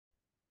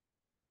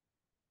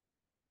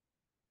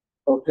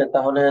ওকে,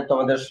 তাহলে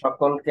তোমাদের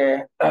সকলকে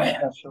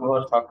শুভ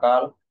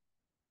সকাল।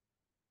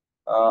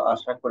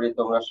 আশা করি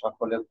তোমরা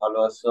সকলে ভালো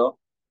আছো।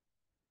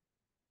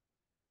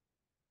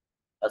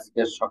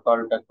 আজকের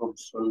সকালটা খুব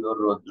সুন্দর,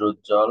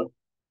 রৌদ্রোজ্জ্বল।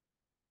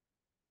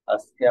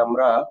 আজকে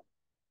আমরা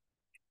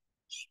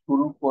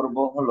শুরু করব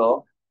হলো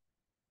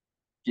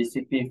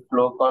টিসিপি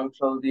ফ্লো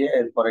কন্ট্রোল দিয়ে,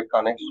 এরপরে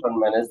কানেকশন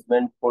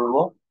ম্যানেজমেন্ট করব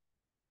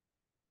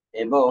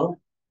এবং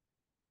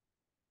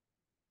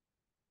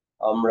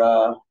আমরা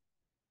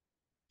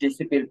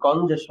টিসিপির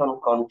কনজেশন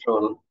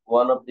control,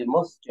 one of the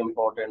most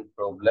important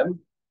problem,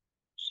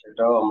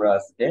 সেটাও আমরা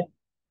আজকে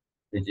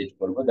ভিজিট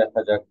করব।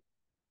 দেখা যাক,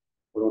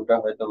 পুরোটা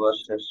হয়তো বা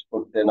শেষ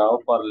করতে নাও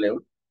পারলেও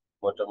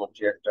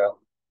মোটামুটি একটা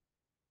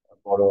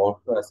বড়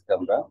অংশ আজকে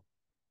আমরা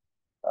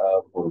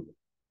পড়ব।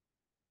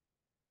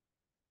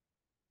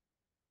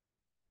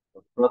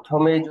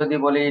 প্রথমেই যদি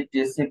বলি,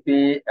 টিসিপি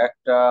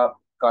একটা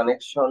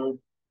কানেকশন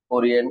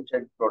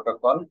ওরিয়েন্টেড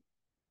প্রোটোকল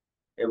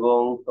এবং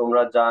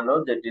তোমরা জানো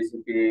যে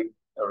টিসিপি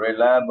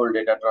রিলায়েবল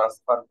ডেটা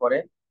ট্রান্সফার করে।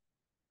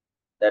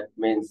 দ্যাট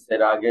মিনস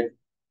এর আগের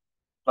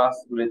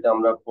ক্লাসগুলিতে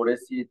আমরা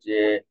পড়েছি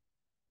যে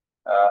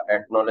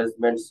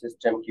অ্যাকনলেজমেন্ট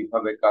সিস্টেম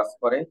কিভাবে কাজ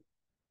করে,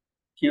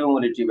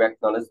 কিউমুলেটিভ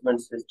অ্যাকনলেজমেন্ট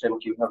সিস্টেম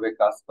কিভাবে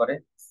কাজ করে।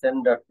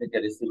 সেন্ডার থেকে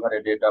রিসিভারে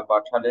ডেটা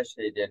পাঠালে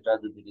সেই ডেটা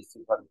যদি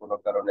রিসিভার কোনো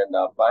কারণে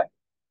না পায়,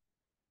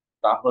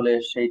 তাহলে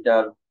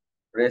সেইটার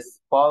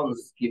রেসপন্স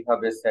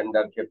কিভাবে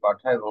সেন্ডারকে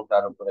পাঠায় এবং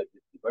তার উপরে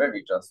ভিত্তি করে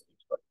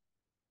রিট্রান্সমিট করে।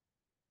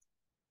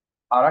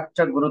 আর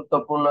একটা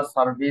গুরুত্বপূর্ণ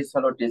সার্ভিস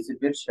হলো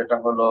টিসিপির, সেটা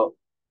হলো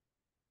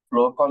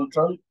ফ্লো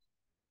কন্ট্রোল,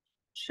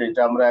 সেটা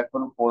আমরা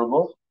এখন পড়বো।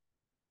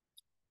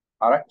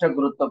 আর একটা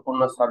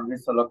গুরুত্বপূর্ণ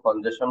সার্ভিস হলো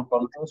কনজেশন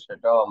কন্ট্রোল,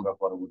 সেটাও আমরা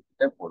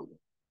পরবর্তীতে পড়বো।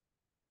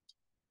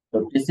 তো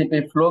টিসিপি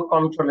ফ্লো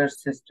কন্ট্রোলের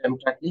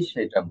সিস্টেমটা কি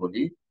সেটা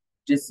বলি।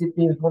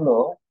 টিসিপি হলো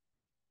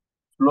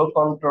ফ্লো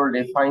কন্ট্রোল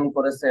ডিফাইন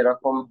করেছে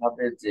এরকম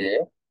ভাবে যে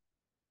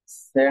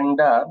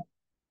সেন্ডার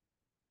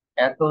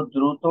এত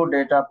দ্রুত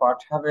ডেটা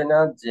পাঠাবে না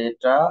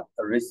যেটা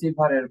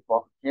রিসিভারের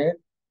পক্ষে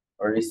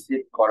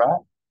রিসিভ করা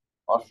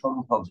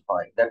অসম্ভব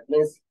হয়। দ্যাট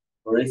মিনস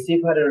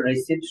রিসিভারের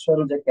রিসিপশন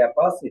যে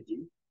ক্যাপাসিটি,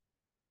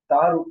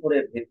 তার উপরে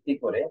ভিত্তি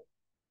করে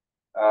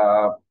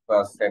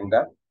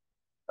সেন্ডার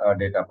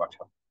ডেটা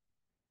পাঠাবে।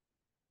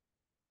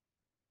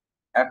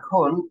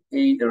 এখন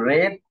এই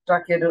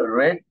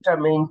রেটটা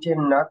মেনটেন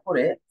না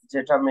করে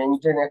যেটা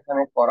মেনটেন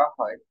এখানে করা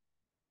হয়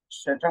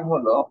সেটা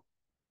হলো,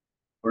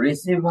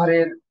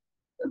 রিসিভারের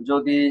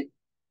যদি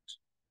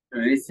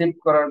রিসিভ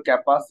করার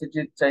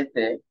ক্যাপাসিটির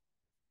চাইতে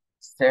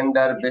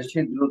সেন্ডার বেশি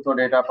দ্রুত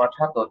ডেটা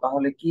পাঠাতো,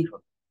 তাহলে কি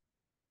হতো?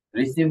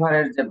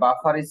 রিসিভারের যে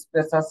বাফার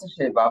স্পেস আছে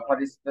সেই বাফার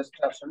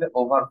স্পেসটা আসলে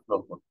ওভারফ্লো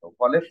করতো,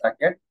 ফলে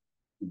প্যাকেট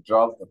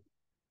ড্রপ হতো।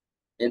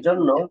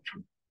 এজন্য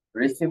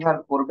রিসিভার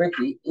করবে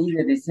কি, এই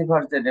যে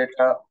রিসিভার যে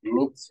ডেটা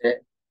নিচ্ছে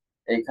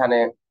এখানে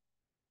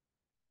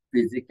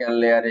ফিজিক্যাল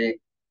লেয়ারে,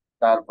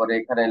 তারপরে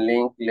এখানে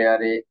লিংক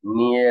লেয়ারে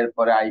নিয়ে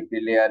এরপরে আইপি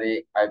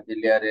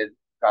লেয়ারের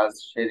কাজ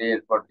সেরে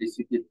এরপর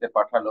টিসিপিতে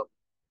পাঠালো।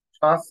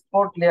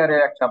 ট্রান্সপোর্ট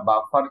লেয়ারের একটা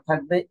বাফার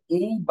থাকবে,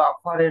 এই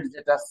বাফারের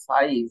যেটা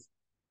সাইজ,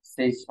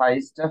 সেই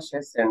সাইজটা সে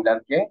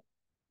সেন্ডারকে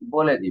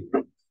বলে দিবে,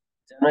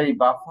 যেন এই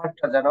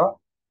বাফারটা যেন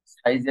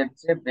সাইজের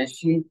চেয়ে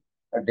বেশি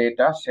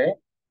ডেটা সে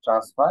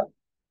ট্রান্সফার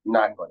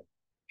না করে।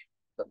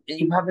 তো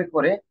এইভাবে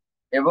করে,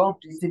 এবং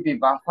টিসিপি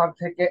বাফার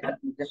থেকে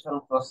অ্যাপ্লিকেশন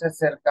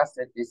প্রসেসের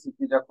কাছে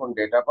টিসিপি যখন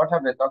ডেটা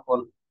পাঠাবে তখন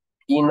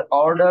ইন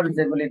অর্ডার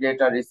যেগুলি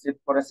ডেটা রিসিভ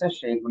করেছে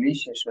সেইগুলি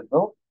সে শুধু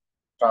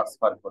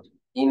ট্রান্সফার করবে।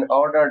 ইন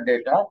অর্ডার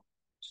ডেটা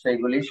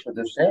সেগুলি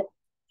শুধু সে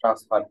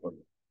ট্রান্সফার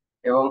করবে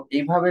এবং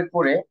এইভাবে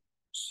করে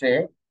সে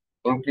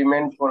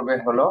ইমপ্লিমেন্ট করবে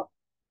হলো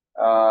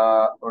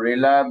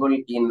reliable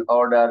in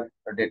order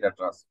data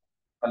transfer.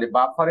 তাহলে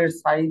বাফারের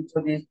সাইজ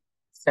যদি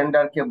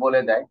সেন্ডারকে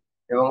বলে দেয়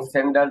এবং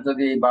সেন্ডার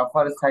যদি এই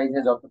বাফার সাইজে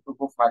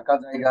যতটুকু ফাঁকা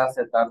জায়গা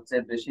আছে তার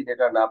চেয়ে বেশি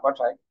ডেটা না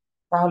পাঠায়,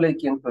 তাহলেই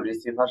কিন্তু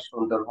রিসিভার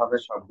সুন্দরভাবে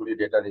সবগুলি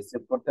ডেটা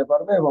রিসিভ করতে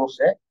পারবে এবং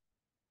সে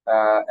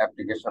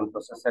অ্যাপ্লিকেশন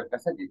প্রসেসের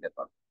কাছে দিতে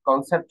পারবে।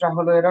 কনসেপ্টটা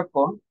হলো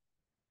এরকম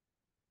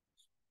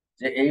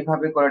যে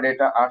এইভাবে করে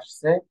ডেটা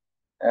আসছে,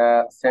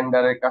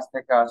 সেন্ডারের কাছ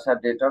থেকে আসা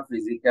data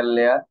physical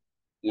layer,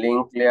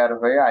 link layer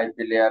হয়ে,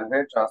 আইপি লেয়ার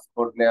হয়ে,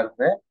 ট্রান্সপোর্ট লেয়ার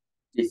হয়ে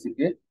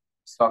টিসিপির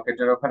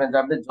সকেটের ওখানে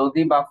যাবে।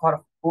 যদি বাফার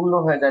পূর্ণ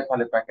হয়ে যায়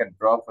তাহলে প্যাকেট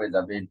ড্রপ হয়ে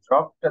যাবে। এই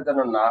ড্রপটা যেন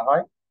না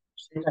হয়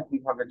সেটা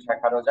কিভাবে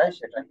ঠেকানো যায়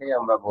সেটাকেই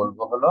আমরা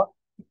বলবো হলো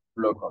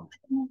ফ্লো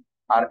কন্ট্রোল।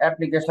 আর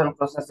অ্যাপ্লিকেশন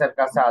প্রসেসের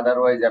কাছে,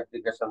 আদারওয়াইজ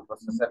অ্যাপ্লিকেশন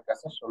প্রসেসের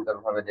কাছে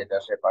সুন্দরভাবে ডেটা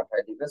সে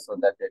পাঠিয়ে দিবে, সো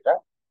দ্যাট ডেটা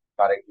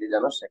কারেক্টলি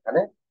যেন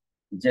সেখানে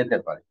যেতে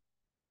পারে।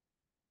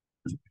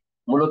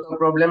 মূলত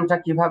প্রবলেমটা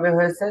কিভাবে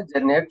হয়েছে, যে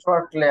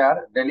network layer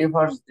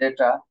delivers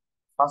data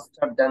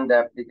ফাস্টার than the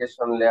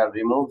application layer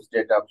removes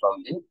data from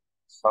the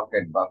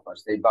socket buffer.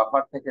 সেই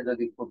বাফার থেকে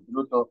যদি খুব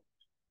দ্রুত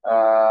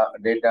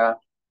ডেটা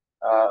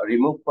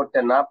রিমুভ করতে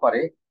না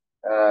পারে,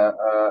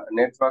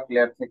 নেটওয়ার্ক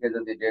লেয়ার থেকে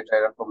যদি ডেটা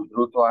এরকম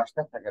দ্রুত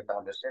আসতে থাকে,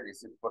 তাহলে সে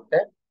রিসিভ করতে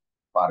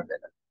পারবে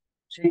না।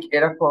 ঠিক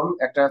এরকম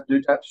একটা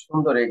দুইটা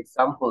সুন্দর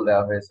এক্সাম্পল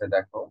দেওয়া হয়েছে।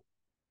 দেখো,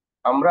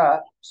 আমরা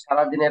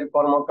সারাদিনের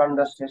কর্মকাণ্ড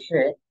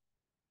শেষে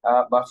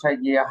বাসায়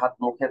গিয়ে হাত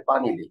মুখে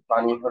পানি দিই।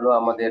 পানি হলো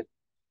আমাদের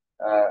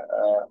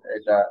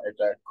এটা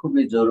এটা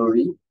খুবই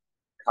জরুরি,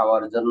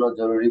 খাওয়ার জন্য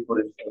জরুরি,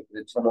 পরিষ্কার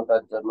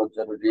পরিচ্ছন্নতার জন্য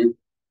জরুরি,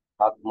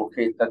 হাত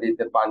মুখে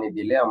ইত্যাদিতে পানি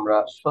দিলে আমরা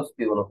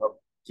স্বস্তি অনুভব।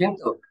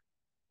 কিন্তু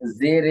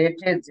যে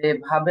রেটে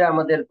যেভাবে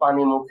আমাদের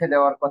পানি মুখে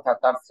দেওয়ার কথা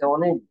তার চেয়ে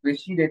অনেক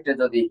বেশি রেটে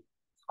যদি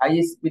হাই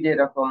স্পিডে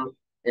এরকম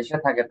এসে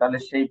থাকে, তাহলে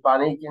সেই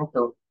পানি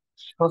কিন্তু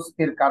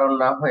স্বস্তির কারণ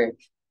না হয়ে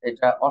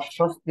এটা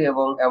অস্বস্তি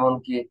এবং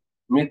এমনকি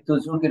মৃত্যু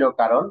ঝুঁকিরও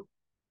কারণ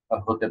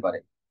হতে পারে।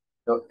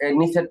 তো এর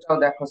নিচেরটাও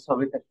দেখো,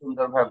 ছবিতে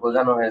সুন্দরভাবে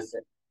বোঝানো হয়েছে।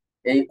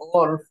 এই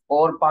ওর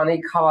ওর পানি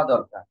খাওয়া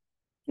দরকার,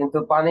 কিন্তু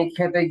পানি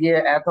খেতে গিয়ে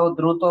এত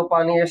দ্রুত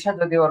পানি এসে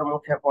যদি ওর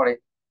মুখে পড়ে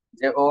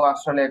যে ও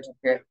আসলে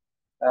এটাকে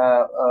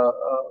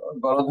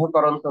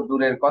গলধকরণ তো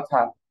দূরের কথা,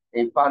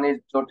 এই পানির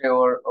চোটে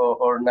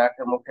ওর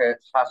নাকে মুখে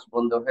শ্বাস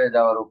বন্ধ হয়ে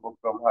যাওয়ার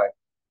উপক্রম হয়,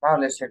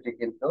 তাহলে সেটি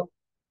কিন্তু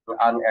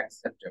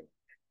আনঅ্যাকসেপ্টেবল।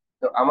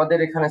 তো আমাদের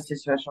এখানে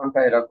সিচুয়েশনটা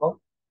এরকম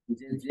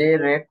যে যে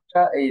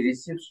রেটটা এই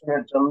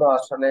রিসিপশনের জন্য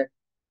আসলে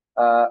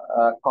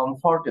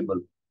কমফোর্টেবল,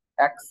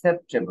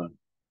 অ্যাকসেপ্টেবল,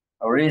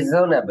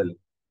 রিজনেবল,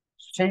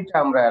 সেইটা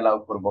আমরা অ্যালাউ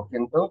করব,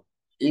 কিন্তু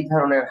এই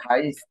ধরনের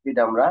হাই স্পিড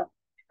আমরা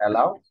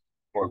অ্যালাউ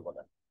করব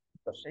না।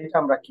 তো সেইটা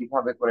আমরা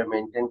কিভাবে করে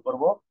মেনটেন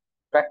করব,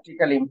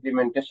 প্র্যাকটিক্যাল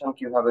ইমপ্লিমেন্টেশন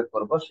কিভাবে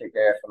করব, সেটা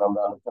এখন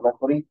আমরা আলোচনা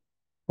করি।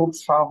 খুব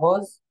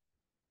সহজ।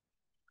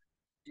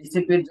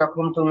 টিসিপির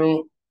যখন তুমি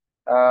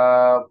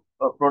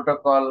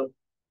প্রোটোকল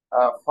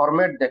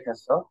ফরম্যাট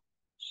দেখেছো,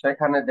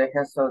 সেখানে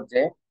দেখেছো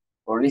যে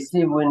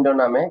রিসিভ উইন্ডো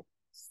নামে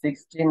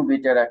 16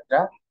 বিটের একটা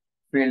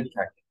ফিল্ড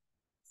থাকে।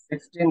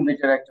 16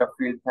 বিটের একটা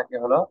ফিল্ড থাকে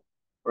হলো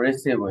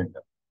রিসিভ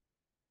উইন্ডো।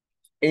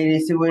 এই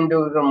রিসিভ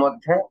উইন্ডোর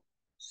মধ্যে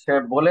সে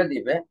বলে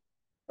দিবে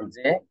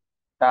যে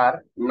তার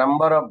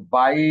number of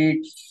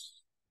bytes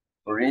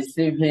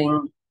receiving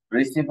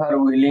receiver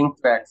willing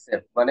to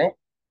accept, মানে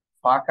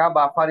ফাঁকা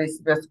বাফার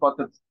স্পেস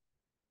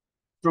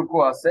কতটুকু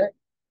আছে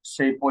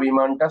সেই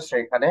পরিমাণটা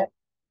সেখানে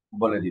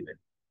বলে দিবে।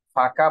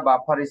 ফাঁকা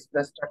বাফার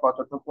স্পেসটা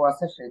কতটুকু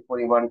আছে সেই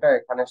পরিমাণটা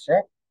এখানে সে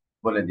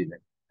বলে দিবে,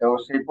 এবং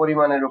সেই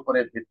পরিমাণের উপরে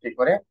ভিত্তি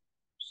করে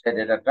সে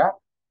ডেটাটা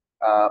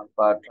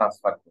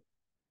ট্রান্সফার করবে।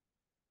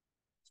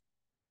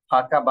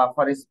 ফাঁকা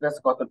বাফার স্পেস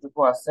কতটুকু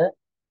আছে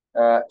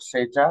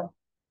সেটা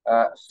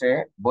সে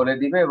বলে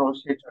দিবে, এবং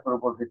সেটার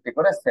উপর ভিত্তি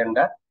করে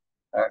সেন্ডার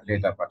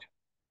ডেটা পাঠাবে।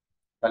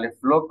 তাহলে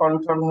ফ্লো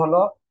কন্ট্রোল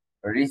হলো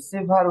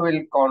receiver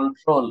will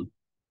control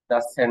the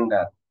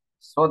sender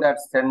so that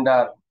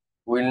sender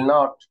will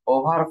not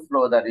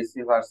overflow the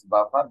receiver's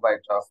buffer by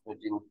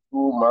transmitting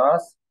too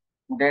much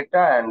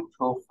data and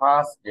too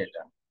fast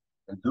data.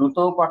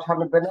 দ্রুতও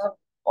পাঠাবে না,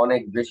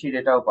 অনেক বেশি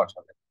ডেটাও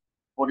পাঠাবে,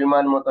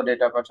 পরিমাণ মতো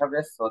ডেটা পাঠাবে,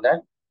 সো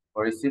দ্যাট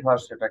রিসিভার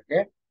সেটাকে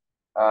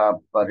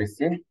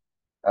রিসিভ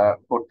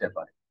করতে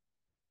পারে।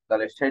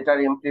 তাহলে সেটার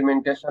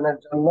ইমপ্লিমেন্টেশনের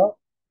জন্য,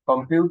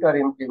 কম্পিউটার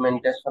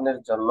ইমপ্লিমেন্টেশনের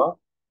জন্য,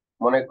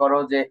 মনে করো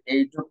যে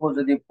এইটুকু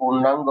যদি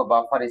পূর্ণাঙ্গ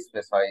বাফার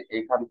স্পেস হয়,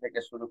 এইখান থেকে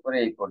শুরু করে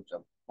এই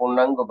পর্যন্ত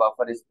পূর্ণাঙ্গ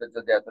বাফার স্পেস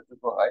যদি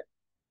এতটুকু হয়,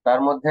 তার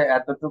মধ্যে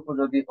এতটুকু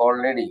যদি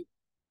অলরেডি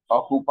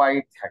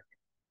অকুপাইড থাকে,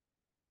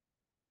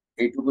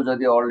 এইটুকু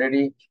যদি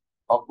অলরেডি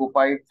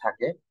অকুপাইড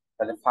থাকে,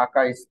 তাহলে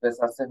ফাঁকা স্পেস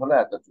আছে হলো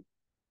এতটুকু,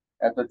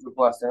 এতটুকু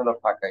আছে হলো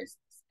ফাঁকা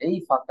স্পেস। এই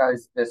ফাঁকা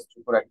স্পেস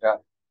টুকুর একটা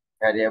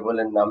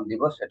ভ্যারিয়েবলের নাম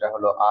দিব, সেটা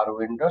হলো আর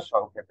উইন্ডো,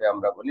 সংক্ষেপে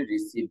আমরা বলি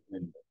রিসিভ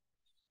উইন্ডো।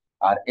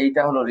 আর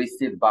এইটা হলো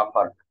রিসিভ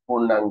বাফার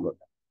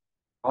পূর্ণাঙ্গটা।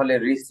 তাহলে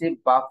রিসিভ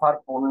বাফার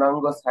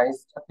পূর্ণাঙ্গ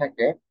সাইজটা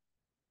থেকে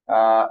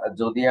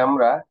যদি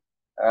আমরা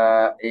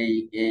এই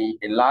এই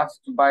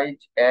লাস্ট বাইট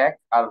 1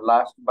 আর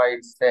লাস্ট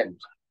বাইট সেন্ড,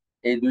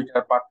 এই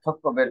দুইটার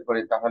পার্থক্য বের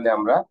করি, তাহলে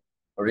আমরা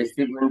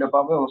রিসিভ উইন্ডো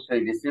পাবো, এবং সেই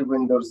রিসিভ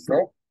উইন্ডোর সে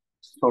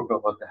ছোট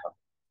হতে হবে।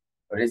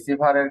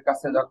 রিসিভারের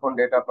কাছে যখন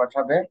ডেটা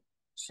পাঠাবে,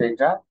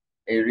 সেটা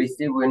এই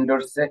রিসিভ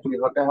উইন্ডোর সে কি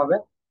হতে হবে,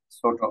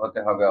 ছোট হতে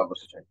হবে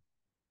অবশ্যই।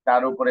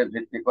 তার উপরে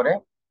ভিত্তি করে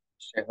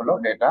সে হলো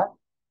ডেটা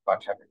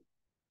পাঠাবে।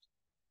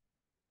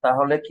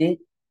 তাহলে কি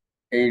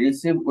এই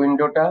রিসিভ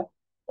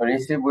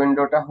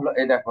উইন্ডোটা হলো,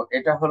 এই দেখো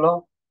এটা হলো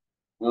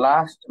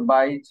লাস্ট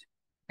বাইট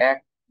 1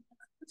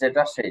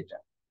 যেটা সেইটা,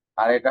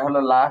 আর এটা হলো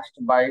লাস্ট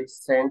বাইট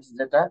সেন্ট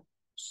যেটা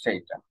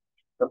সেইটা।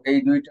 তো এই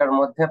দুইটার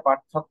মধ্যে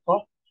পার্থক্য,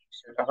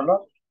 সেটা হলো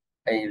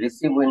এই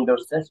রিসিভ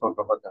উইন্ডোজে ছোট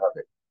হতে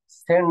হবে।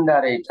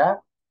 সেন্ডার এইটা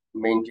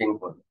মেনটেন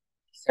করবে।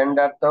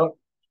 সেন্ডার তো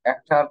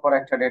একটার পর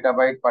একটা ডেটা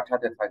বাইট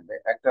পাঠাতে থাকবে,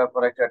 একটার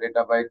পর একটা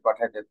ডেটা বাইট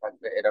পাঠাতে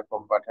থাকবে, এরকম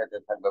পাঠাতে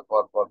থাকবে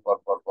পর পর পর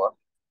পর পর।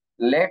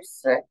 লেটস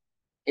সে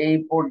এই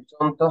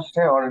পর্যন্ত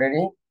সে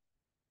অলরেডি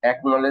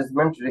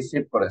অ্যাকনলেজমেন্ট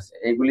রিসিভ করেছে,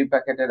 এইগুলি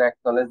প্যাকেটের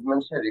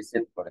অ্যাকনলেজমেন্ট সে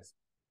রিসিভ করেছে।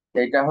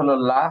 এইটা হলো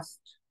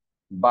লাস্ট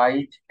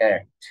বাইট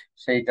অ্যাক্ট,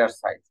 সেইটার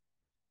সাইজ।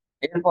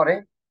 এরপরে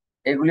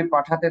এগুলি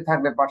পাঠাতে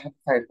থাকবে,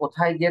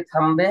 কোথায় গিয়ে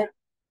থামবে,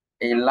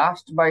 এই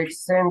লাস্ট বাইট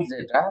সেন্ড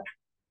যেটা,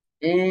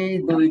 এই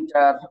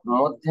দুইটার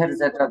মধ্যের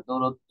যেটা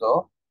দূরত্ব,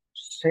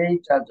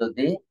 সেইটা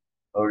যদি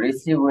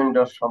রিসিভ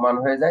উইন্ডোর সমান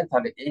হয়ে যায়,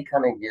 তাহলে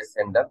এইখানে গিয়ে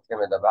সেন্ডার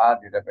থেমে যাবে, আর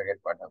ডেটা প্যাকেট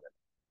পাঠাবে না,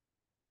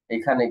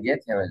 এইখানে গিয়ে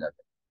থেমে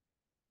যাবে।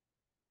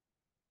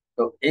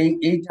 তো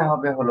এইটা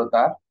হবে হলো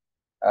তার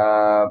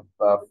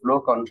ফ্লো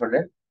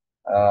কন্ট্রোলের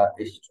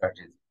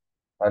স্ট্র্যাটেজি।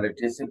 তাহলে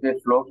টিসিপি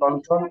ফ্লো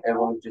কন্ট্রোল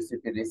এবং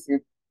টিসিপি রিসিভ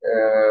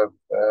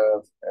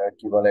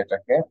কি বলে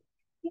এটাকে,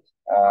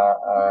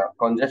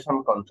 কনজেশন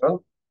কন্ট্রোল,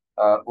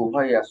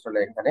 উভয়ই আসলে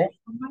এখানে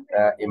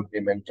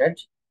ইমপ্লিমেন্টেড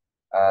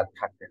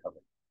থাকতে হবে।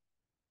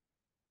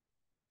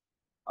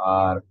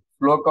 আর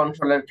ফ্লো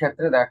কন্ট্রোলের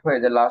ক্ষেত্রে দেখো,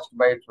 এই যে লাস্ট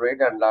বাইট রিড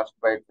আর লাস্ট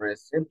বাইট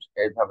রিসিভড,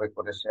 এইভাবে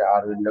করে সে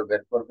আর উইন্ডো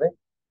বের করবে।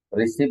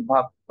 রিসিভ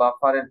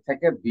বাফারের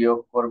থেকে বিয়োগ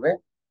করবে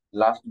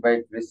লাস্ট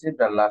বাইট রিসিভড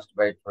আর লাস্ট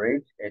বাইট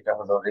রিড। এটা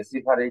হলো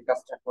রিসিভার এই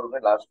কাজটা করবে,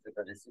 লাস্ট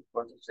যেটা রিসিভ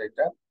করছে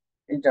সেটা,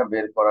 এইটা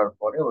বের করার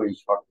পরে ওই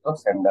শর্ত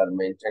সেন্ডার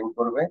মেনটেন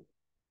করবে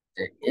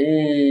যে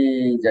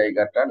এই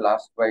জায়গাটা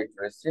লাস্ট বাইট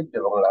রিসিভড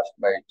এবং লাস্ট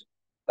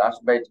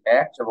বাইট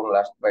অ্যাক্ট এবং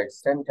লাস্ট বাইট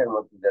সেন্ট এর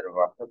মধ্যে যে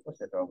পার্থক্য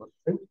সেটা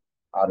অবশ্যই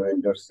আর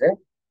উইন্ডোজে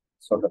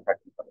ছোট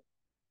থাকতে পারে।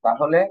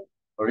 তাহলে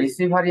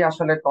রিসিভারই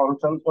আসলে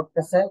কন্ট্রোল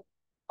করতেছে,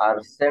 আর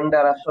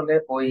সেন্ডার আসলে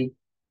ওই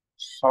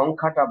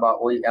সংখ্যাটা বা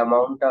ওই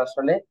অ্যামাউন্টটা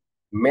আসলে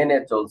মেনে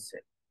চলছে।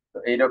 তো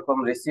এইরকম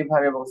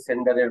রিসিভার এবং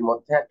সেন্ডারের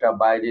মধ্যে একটা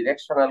বাই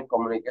ডিরেকশনাল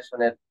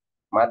কমিউনিকেশনের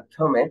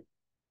মাধ্যমে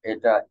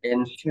এটা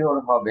এনশিওর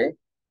হবে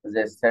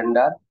যে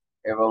সেন্ডার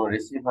এবং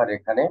রিসিভার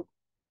এখানে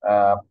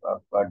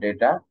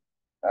ডেটা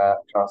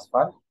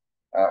ট্রান্সফার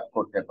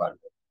করতে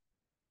পারবে।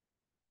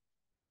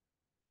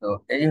 তো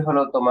এই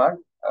হলো তোমার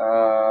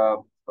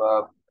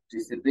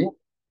টিসিপি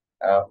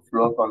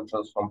ফ্লো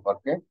কন্ট্রোল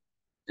সম্পর্কে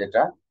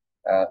যেটা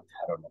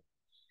ধারণা।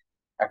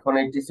 এখন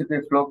এই টিসিপি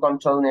ফ্লো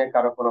কন্ট্রোল নিয়ে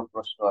কারো কোনো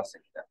প্রশ্ন আছে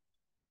কিনা?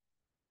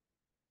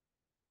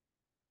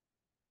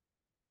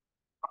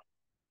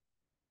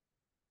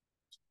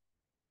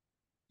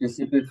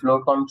 টিসিপি ফ্লো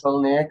কন্ট্রোল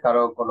নিয়ে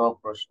কারো কোনো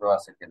প্রশ্ন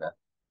আছে কিনা?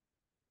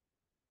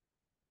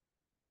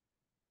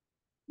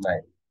 নাই।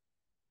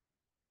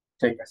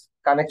 ঠিক আছে,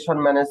 কানেকশন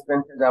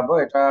ম্যানেজমেন্টে যাব।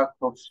 এটা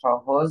খুব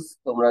সহজ,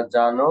 তোমরা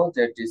জানো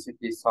যে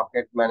টিসিপি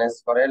সকেট ম্যানেজ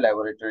করে,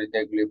 ল্যাবরেটরিতে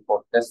এগুলি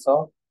পড়তেছো।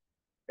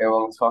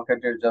 এবং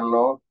সকেটের জন্য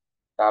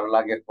তার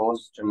লাগে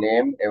হোস্ট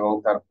নেম এবং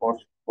তার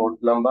পোর্ট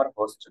নাম্বার।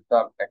 হোস্ট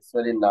তার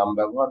অ্যাকচুয়ালি নাম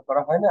ব্যবহার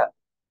করা হয় না,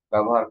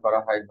 ব্যবহার করা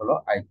হয় হলো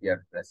আইপি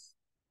অ্যাড্রেস।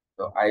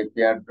 তো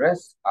আইপি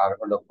অ্যাড্রেস আর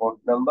হলো পোর্ট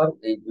নাম্বার,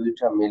 এই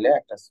দুইটা মিলে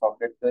একটা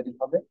সকেট তৈরি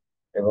হবে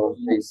এবং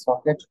সেই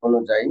সকেট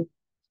অনুযায়ী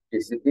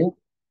টিসিপি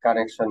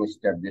কানেকশন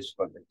এস্টাবলিশ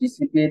করবে।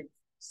 টিসিপি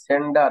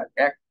সেন্ডার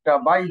একটা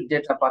বাইট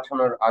ডেটা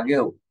পাঠানোর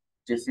আগেও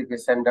টিসিপি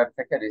সেন্ডার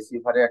থেকে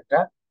রিসিভারে একটা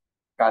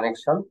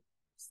কানেকশন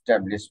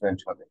এস্টাবলিশমেন্ট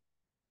হবে।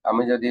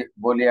 আমি যদি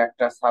বলি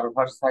একটা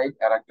সার্ভার সাইড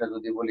আর একটা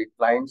যদি বলি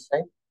ক্লায়েন্ট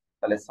সাইড,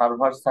 তাহলে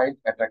সার্ভার সাইড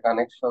একটা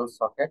কানেকশন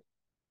সকেট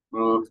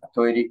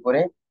তৈরি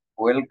করে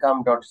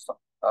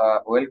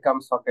ওয়েলকাম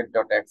সকেট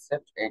ডট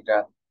অ্যাকসেপ্ট এইটা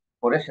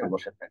করে সে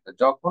বসে থাকবে।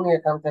 যখনই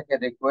এখান থেকে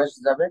রিকোয়েস্ট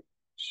যাবে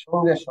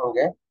সঙ্গে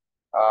সঙ্গে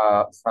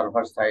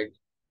সার্ভার সাইড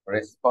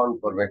রেসপন্ড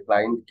করবে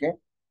ক্লায়েন্টকে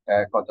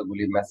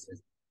কতগুলি মেসেজ।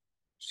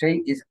 সেই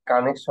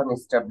কানেকশন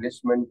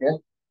এস্টাবলিশমেন্টের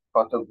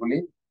কতগুলি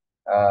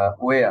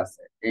ওয়ে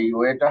আছে। এই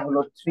ওয়েটা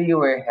হলো থ্রি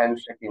ওয়ে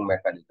হ্যান্ডশেকিং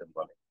মেকানিজম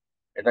বলে,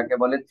 এটাকে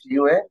বলে থ্রি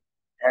ওয়ে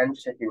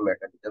হ্যান্ডশেকিং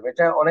মেকানিজম।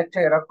 এটা অনেকটা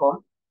এরকম,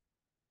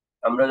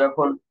 আমরা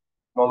যখন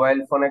মোবাইল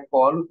ফোনে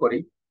কল করি,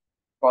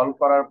 কল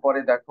করার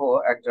পরে দেখো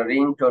একটা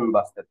রিংটোন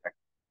বাজতে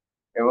থাকে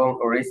এবং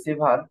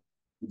রিসিভার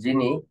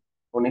যিনি,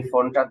 উনি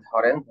ফোনটা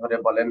ধরেন, ধরে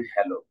বলেন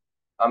হ্যালো,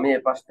 আমি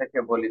এপাশ থেকে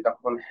বলি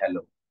তখন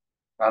হ্যালো।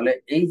 তাহলে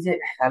এই যে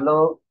হ্যালো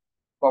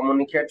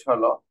কমিউনিকেট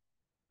হলো,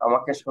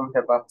 আমাকে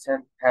শুনতে পাচ্ছেন,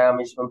 হ্যাঁ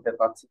আমি শুনতে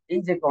পাচ্ছি, এই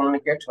যে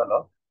কমিউনিকেট হলো,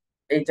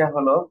 এইটা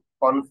হলো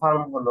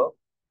কনফার্ম হলো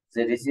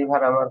যে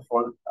রিসিভার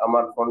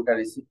আমার ফোনটা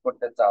রিসিভ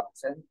করতে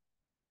চাচ্ছেন।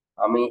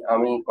 আমি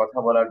আমি কথা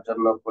বলার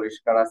জন্য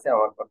পরিষ্কার আছে,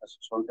 আমার কথা সে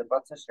শুনতে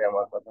পাচ্ছে, সে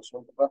আমার কথা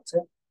শুনতে পাচ্ছে।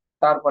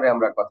 তারপরে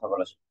আমরা কথা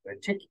বলা শুরু করি।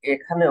 ঠিক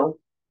এখানেও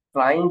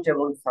ক্লায়েন্ট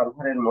এবং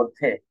সার্ভারের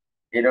মধ্যে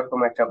এরকম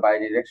একটা বাই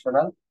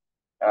ডিরেকশনাল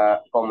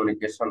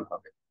কমিউনিকেশন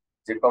হবে,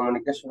 যে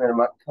কমিউনিকেশনের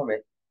মাধ্যমে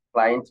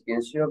ক্লায়েন্ট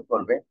ইনশিওর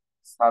করবে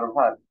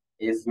server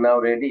is now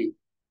ready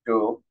to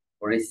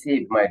receive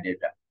my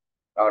data,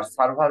 or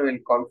server will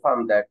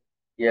confirm that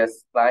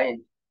yes,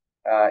 client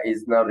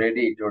is now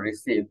ready to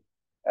receive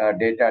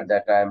data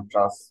that I am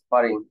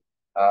transferring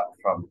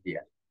from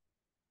here.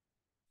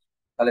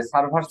 তাহলে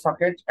server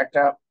socket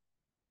একটা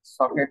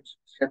socket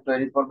সে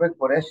তৈরি করবে,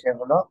 করে সে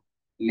হলো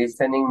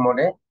listening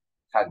মোডে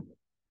থাকবে।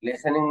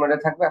 Listening মোডে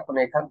থাকবে। এখন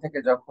এখান থেকে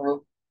যখনই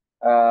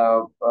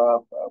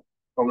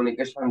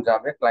কমিউনিকেশন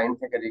যাবে, ক্লায়েন্ট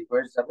থেকে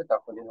রিকোয়েস্ট যাবে,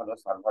 তখনই হলো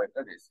সার্ভার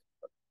এটা রিসিভ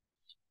করবে।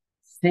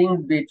 সিঙ্ক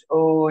বিট,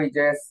 ওই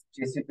যে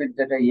টিসিপির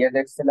যেটা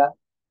দেখছিলাম,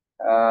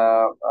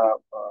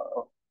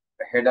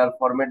 হেডার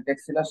ফরম্যাট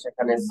দেখছিলাম,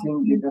 সেখানে সিং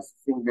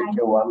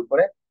বিটকে ওয়ান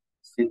করে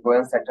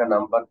সিকোয়েন্স একটা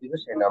নাম্বার দিবে,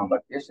 সেই নাম্বার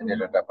দিয়ে সে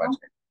ডেটাটা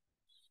পাঠায়।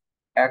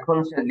 এখন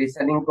সে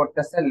লিসেনিং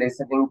করতেছে,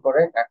 লিসেনিং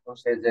করে এখন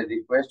সে যে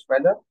রিকোয়েস্ট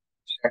পেল,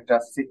 একটা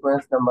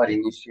সিকোয়েন্স নাম্বার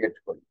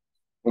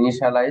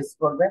ইনিশিয়ালাইজ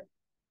করবে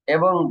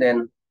এবং দেন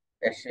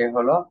সে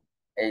হলো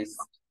এই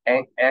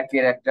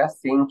একের একটা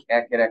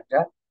একের একটা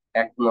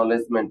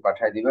অ্যাকনলেজমেন্ট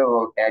পাঠায় দিবে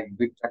এবং এক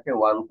বিটটাকে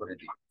ওয়ান করে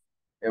দিবে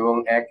এবং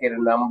একের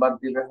নাম্বার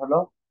দিবে হলো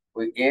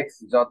ওই এক্স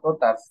যত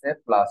তার সে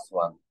প্লাস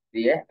ওয়ান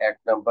দিয়ে এক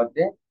নাম্বার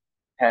দিয়ে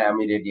হ্যাঁ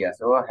আমি রেডি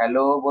আছি। ও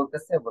হ্যালো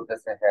বলতেছে,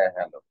 বলতেছে হ্যাঁ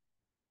হ্যালো।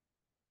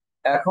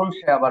 এখন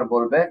সে আবার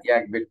বলবে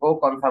এক বিট, ও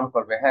কনফার্ম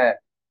করবে হ্যাঁ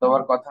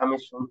তোমার কথা আমি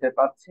শুনতে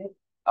পাচ্ছি,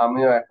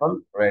 আমিও এখন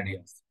রেডি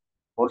আছি।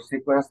 ওর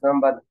সিকোয়েন্স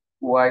নাম্বার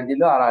ওয়াই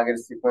দিল আর আগের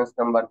সিকোয়েন্স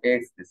নাম্বার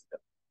এক্স দিছিল।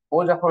 ও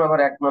যখন আবার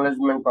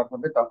অ্যাকনলেজমেন্ট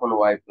পাঠাবে তখন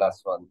ওয়াই প্লাস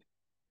ওয়ান।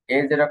 এ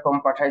যেরকম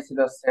পাঠাইছিল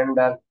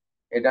সেন্ডার,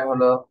 এটা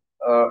হলো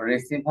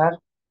রিসিভার,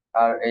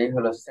 আর এই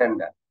হলো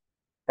সেন্ডার।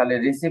 তাহলে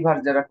রিসিভার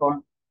যেরকম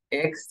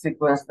এক্স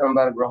সিকোয়েন্স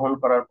নাম্বার গ্রহণ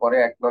করার পরে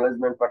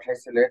অ্যাকনলেজমেন্ট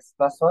পাঠাইছিল এক্স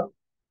প্লাস ওয়ান,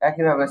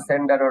 একইভাবে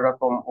সেন্ডার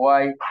ওরকম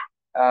ওয়াই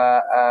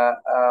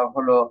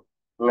হলো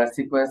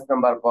সিকোয়েন্স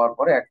নাম্বার পাওয়ার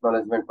পরে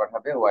অ্যাকনলেজমেন্ট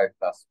পাঠাবে ওয়াই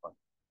প্লাস ওয়ান।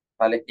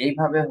 তাহলে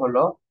এইভাবে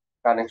হলো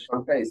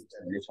কানেকশনটা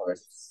এস্টাবলিশ হবে।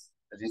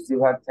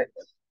 রিসিভার থেকে,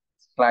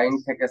 ক্লায়েন্ট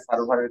থেকে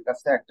সার্ভারের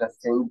কাছে একটা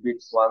সেন্ড বিট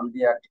ওয়ান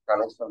দিয়ে একটা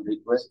কানেকশন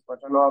রিকোয়েস্ট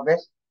পাঠানো হবে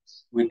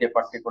with a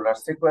particular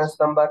sequence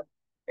number.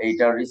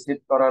 এইটা রিসিভ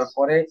করার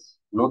পরে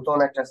নতুন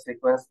একটা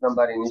সিকোয়েন্স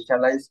নাম্বার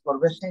ইনিশিয়ালাইজ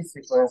করবে, সেই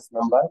সিকোয়েন্স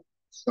নাম্বার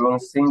এবং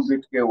সিঙ্ক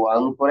বিটকে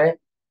ওয়ান করে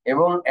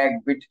এবং এক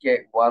বিটকে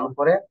ওয়ান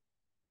করে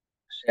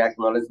সে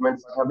অ্যাকনলেজমেন্ট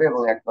পাঠাবে,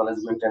 এবং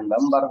অ্যাকনলেজমেন্টের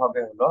নাম্বার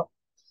হবে হলো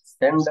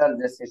সেন্ডার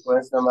যে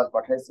সিকোয়েন্স নাম্বার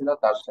পাঠাইছিল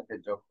তার সাথে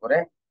যোগ করে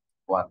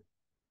ওয়ান।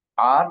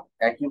 আর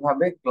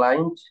একইভাবে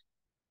ক্লায়েন্ট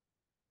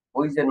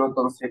ওই যে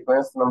নতুন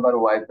সিকোয়েন্স নাম্বার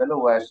ওয়াই পেল,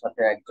 ওয়াই এর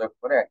সাথে এক যোগ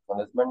করে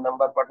অ্যাকনলেজমেন্ট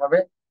নাম্বার পাঠাবে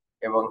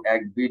এবং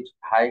এক বিট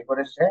হাই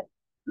করে সে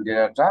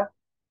ডেটাটা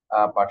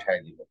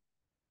পাঠিয়ে দিবে।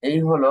 এই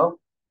হলো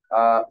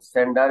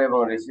সেন্ডার এবং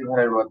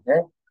রিসিভারের মধ্যে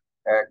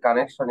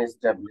কানেকশন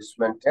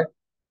এস্টাবলিশমেন্টের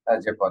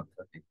যে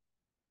পদ্ধতি।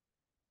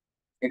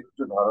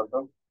 একটু ধরো তো।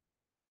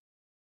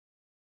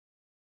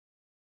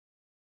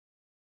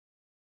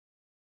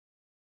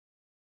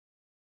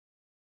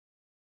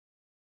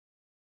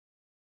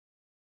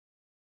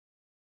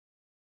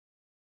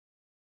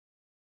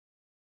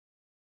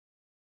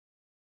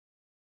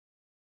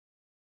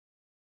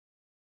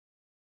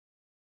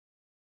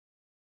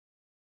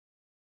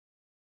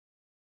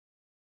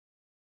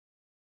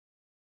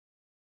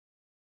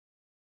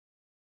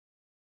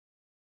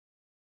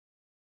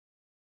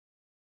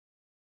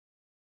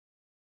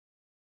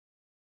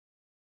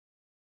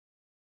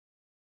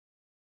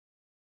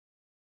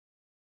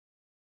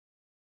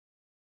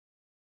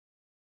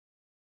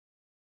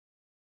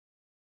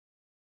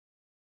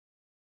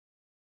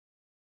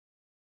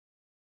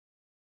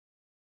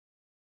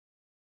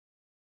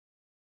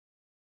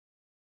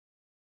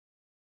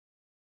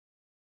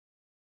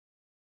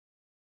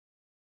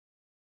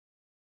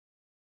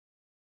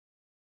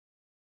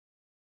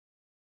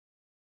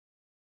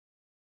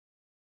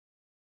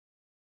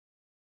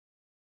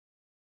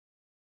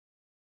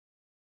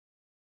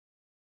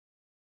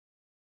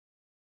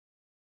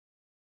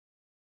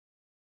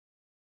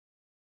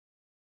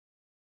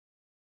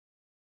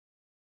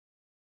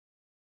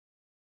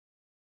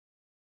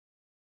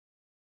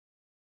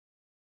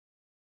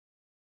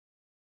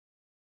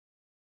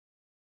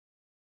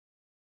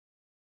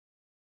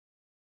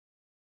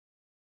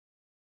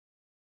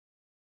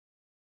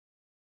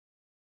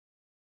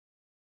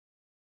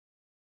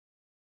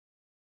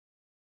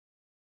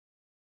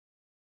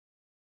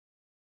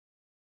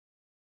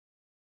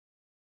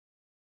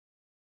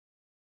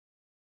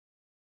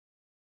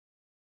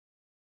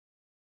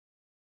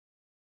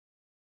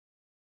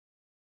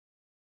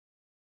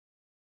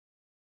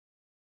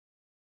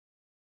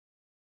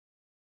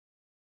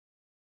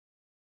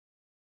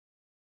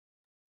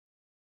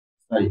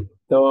 সরি,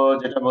 তো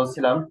যেটা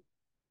বলছিলাম,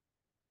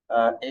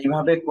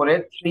 এইভাবে করে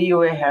থ্রি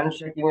ওয়ে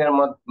হ্যান্ডশেকিং এর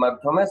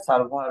মাধ্যমে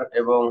সার্ভার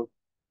এবং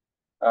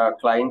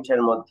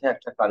ক্লায়েন্টের মধ্যে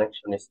একটা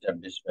কানেকশন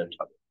এস্টাবলিশমেন্ট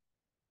হবে।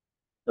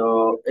 তো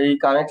এই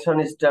কানেকশন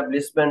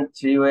এস্টাবলিশমেন্ট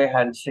থ্রি ওয়ে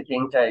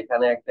হ্যান্ডশেকিংটা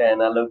এখানে একটা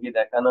অ্যানালজি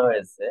দেখানো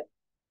হয়েছে।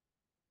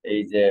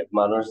 এই যে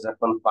মানুষ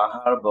যখন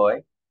পাহাড় বয়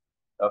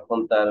তখন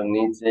তার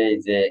নিচে এই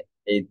যে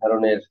এই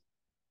ধরনের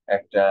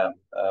একটা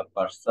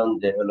পার্সন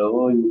যে হলো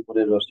ওই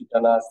উপরে রশি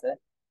টানা আছে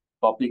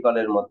কপি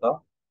কলের মতো,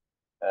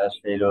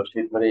 সেই রশি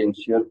ধরে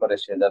ইনশিওর করে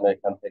সে যেন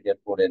এখান থেকে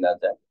পড়ে না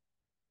যায়।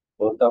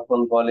 ও তখন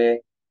বলে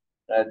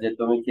যে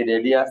তুমি কি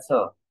রেডি আছো?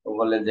 ও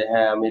বলে যে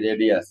হ্যাঁ আমি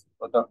রেডি আছি।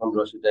 ও তখন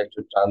রশিটা একটু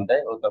টান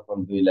দেয়, ও তখন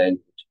দুই লাইন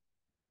উঠে।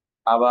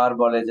 আবার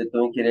বলে যে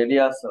তুমি কি রেডি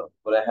আছো?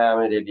 বলে হ্যাঁ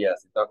আমি রেডি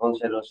আছি। তখন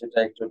সে রশিটা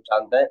একটু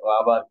টান দেয়, ও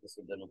আবার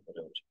কিছুদিন উপরে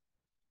ওঠে।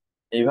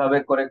 এইভাবে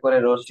করে করে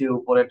রশি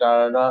উপরে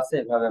টানানো আছে।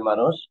 এভাবে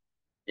মানুষ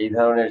এই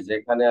ধরনের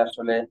যেখানে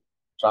আসলে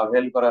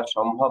ট্রাভেল করা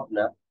সম্ভব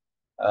না,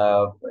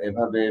 আহ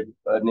এভাবে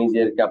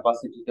নিজের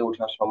ক্যাপাসিটিতে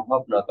ওঠা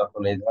সম্ভব না,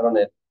 তখন এই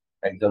ধরনের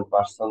একজন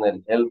পার্সনের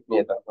হেল্প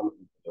নিয়ে তখন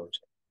উপরে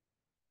ওঠে।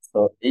 তো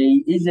এই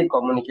এই যে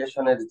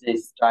কমিউনিকেশনের যে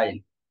স্টাইল,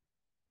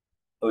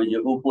 ওই যে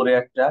উপরে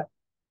একটা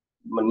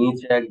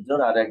নিচে একজন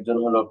আর একজন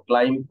হলো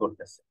ক্লাইম্ব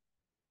করতেছে।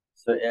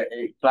 তো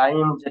এই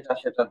ক্লাইম্ব যেটা,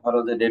 সেটা ধরো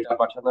যে ডেটা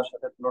পাঠানোর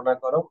সাথে তুলনা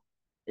করো।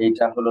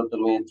 এইটা হলো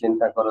তুমি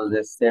চিন্তা করো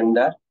যে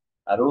সেন্ডার,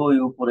 আর ওই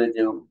উপরে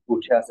যে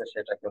উঠে আছে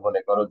সেটাকে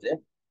মনে করো যে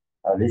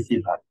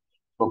রিসিভার।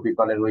 কপি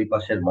কলের ওই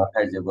পাশের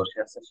মাথায় যে বসে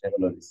আছে সে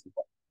হলো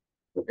রিসিভার।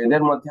 তো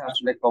এদের মধ্যে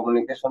আসলে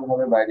কমিউনিকেশন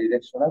হবে বাই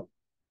ডিরেকশনাল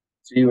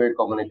থ্রি ওয়ে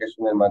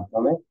কমিউনিকেশনের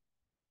মাধ্যমে।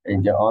 এই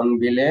যে অন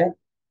বিলে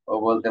ও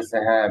বলতেছে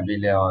হ্যাঁ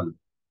বিলে অন,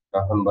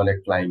 তখন বলে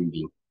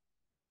ক্লাইম্বিং।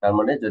 তার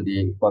মানে যদি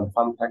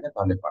কনফার্ম থাকে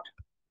তাহলে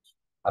পাঠাবে।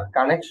 আর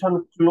কানেকশন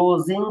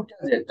ক্লোজিংটা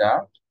যেটা,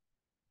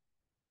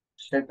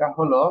 সেটা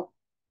হলো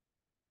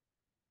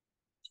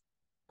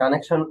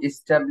কানেকশন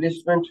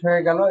ইস্টাবলিশমেন্ট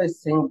হয়ে গেল, এই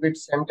সিঙ্ক বিট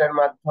সেন্টার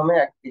মাধ্যমে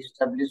এক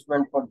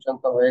ইস্টাবলিশমেন্ট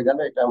পর্যন্ত হয়ে গেল,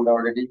 এটা আমরা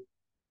অলরেডি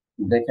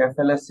দেখে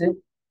ফেলেছি।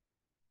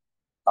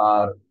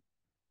 আর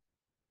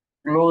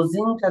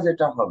ক্লোজিংটা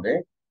যেটা হবে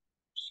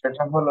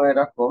সেটা হলো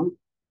এরকম,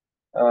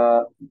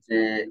 আহ,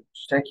 যে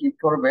সে কি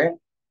করবে,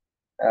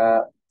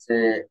 আহ, যে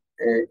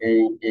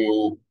এই এই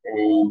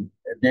এই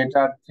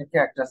ডেটার থেকে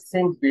একটা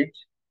সিঙ্ক বিট,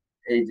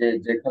 এই যে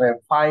যেখানে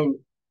ফাইন,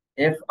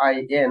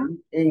 FIN,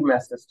 এই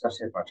মেসেজটা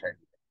সে পাঠায়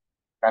দিবে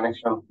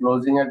কানেকশন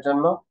ক্লোজিং এর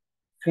জন্য।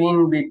 ফিন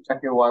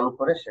বিটটাকে ওয়ান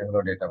করে সে হলো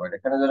ডেটা বাইট,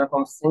 এখানে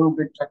যেরকম সিঙ্ক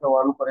বিটটাকে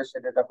ওয়ান করে সে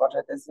ডেটা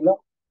পাঠাইতেছিল,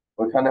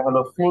 ওইখানে হলো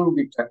ফিন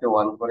বিটটাকে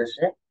ওয়ান করে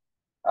সে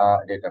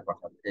ডেটা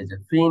পাঠাবে। এই যে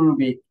ফিন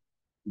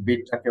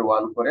বিটটাকে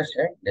ওয়ান করে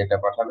সে ডেটা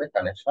পাঠাবে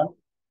কানেকশন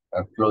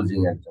ক্লোজিং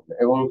এর জন্য,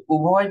 এবং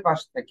উভয় পাশ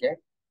থেকে,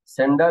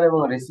 সেন্ডার এবং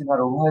রিসিভার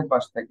উভয়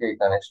পাশ থেকে এই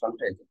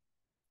কানেকশনটা, এই যে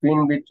পিন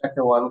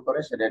বিটটাকে ওয়ান করে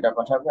সে ডেটা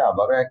পাঠাবে,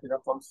 আবারও একই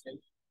রকম সেল,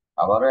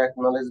 আবারও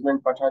অ্যাকনলেজমেন্ট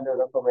পাঠাবে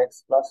ওরকম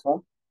X+1,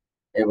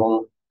 এবং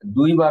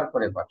দুইবার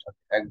করে পাঠাবে,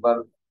 একবার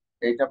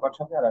এইটা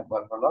পাঠাবে আর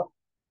একবার হলো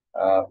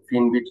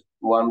পিন বিট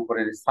ওয়ান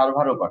করে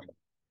সার্ভারও পাঠাবে।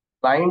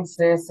 ক্লায়েন্ট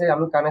চেয়েছে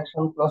আমি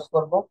কানেকশন ক্লোজ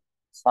করব,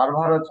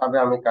 সার্ভারও চাবে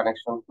আমি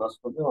কানেকশন ক্লোজ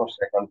করবো, এবং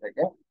সেখান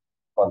থেকে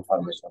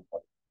কনফার্মেশন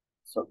হবে।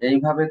 সো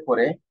এইভাবে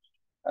করে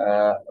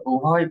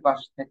উভয় পাশ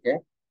থেকে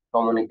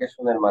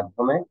কমিউনিকেশনের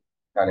মাধ্যমে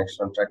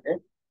কানেকশনটাকে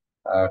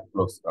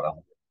ক্লোজ করা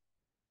হবে।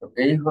 তো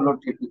এই হলো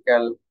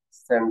টিপিক্যাল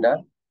সেন্ডার,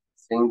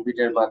 সিঙ্ক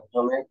বিটের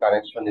মাধ্যমে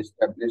কানেকশন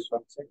এস্টাবলিশ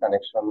হচ্ছে,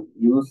 কানেকশন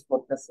ইউজ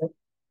করতেছে,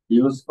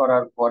 ইউজ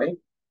করার পরে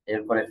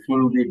এরপরে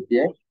ফিন বিট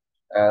দিয়ে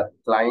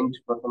ক্লায়েন্ট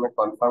প্রথমে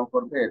কনফার্ম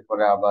করবে,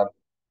 এরপরে আবার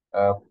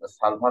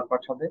সার্ভার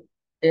পাঠাবে,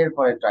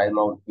 এরপরে টাইম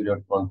আউট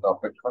পিরিয়ড পর্যন্ত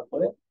অপেক্ষা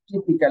করে,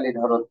 টিপিক্যালি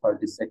ধরো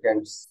 30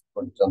 সেকেন্ড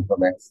পর্যন্ত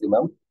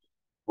ম্যাক্সিমাম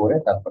করে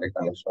তারপরে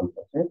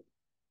কানেকশনটাকে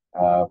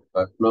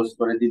ক্লোজ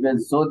করে দিবে।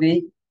 যদি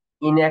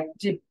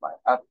ইনঅ্যাক্টিভ পায়,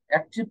 আর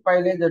অ্যাক্টিভ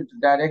পাইলে যে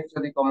ডাইরেক্ট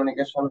যদি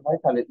কমিউনিকেশন হয়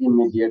তাহলে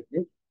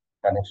ইমিডিয়েটলি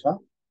কানেকশন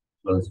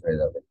ক্লোজ হয়ে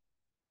যাবে।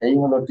 এই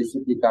হলো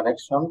TCP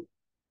connection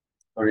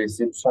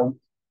reception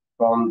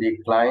from the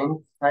client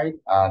side,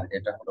 আর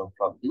এটা হলো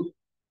ফ্রম দি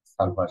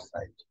সার্ভার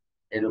সাইড,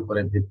 এর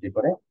উপরে ভিত্তি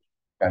করে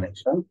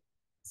কানেকশন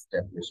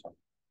এস্টাবলিশ হয়।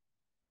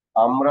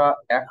 আমরা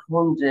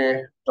এখন যে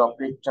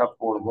টপিকটা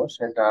পড়বো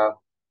সেটা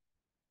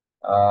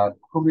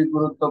খুবই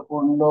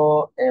গুরুত্বপূর্ণ,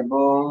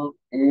 এবং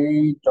এই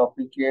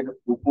টপিকের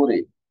উপরে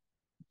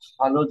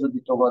ভালো যদি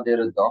তোমাদের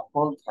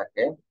দখল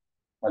থাকে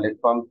তাহলে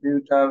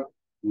কম্পিউটার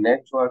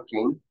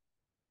নেটওয়ার্কিং,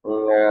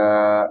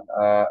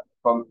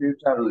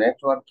 কম্পিউটার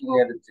নেটওয়ার্কিং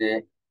এর যে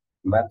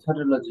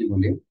মেথডোলজি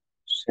গুলি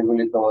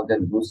সেগুলি তোমাদের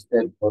বুঝতে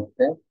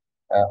ধরতে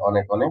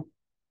অনেক অনেক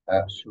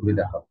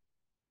সুবিধা হবে।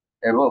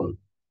 এবং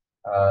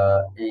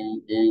এই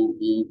এই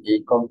এই এই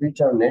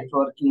কম্পিউটার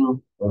নেটওয়ার্কিং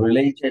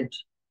রিলেটেড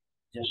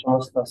যে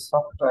সমস্ত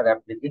সফটওয়্যার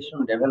অ্যাপ্লিকেশন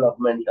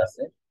ডেভেলপমেন্ট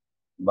আছে,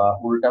 বা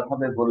উল্টা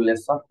ভাবে বললে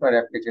সফটওয়্যার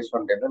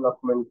অ্যাপ্লিকেশন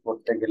ডেভেলপমেন্ট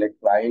করতে গেলে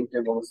ক্লায়েন্ট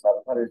এবং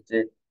সার্ভারের যে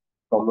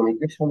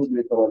কমিউনিকেশন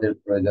গুলি তোমাদের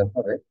প্রয়োজন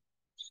হবে,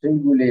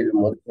 সেইগুলির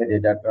মধ্যে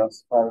ডেটা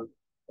ট্রান্সফার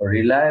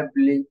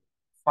রিলায়েবলি,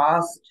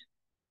 ফাস্ট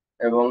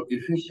এবং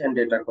ইফিশিয়েন্ট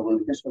ডেটা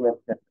কমিউনিকেশনের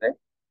ক্ষেত্রে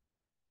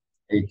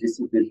এই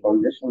টিসিপি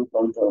ফাউন্ডেশন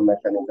কন্ট্রোল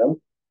মেকানিজম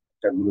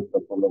একটা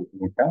গুরুত্বপূর্ণ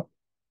ভূমিকা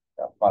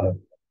পালন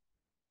করে।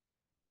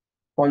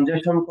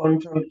 কনজেশন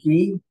কন্ট্রোল কি?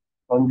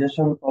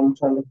 কনজেশন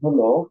কন্ট্রোল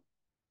হলো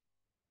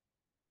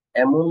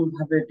এমন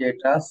ভাবে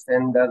ডেটা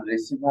সেন্ডার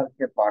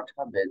রিসিভারকে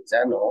পাঠাবে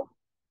যেন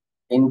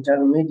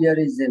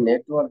ইন্টারমিডিয়ারি যে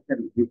নেটওয়ার্কের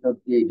ভিতর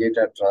দিয়ে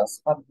ডেটা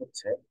ট্রান্সফার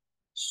হচ্ছে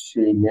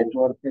সেই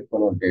নেটওয়ার্কে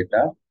কোনো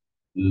ডেটা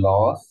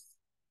লস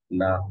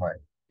না হয়,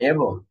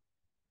 এবং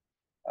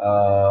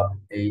আহ,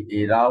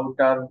 এই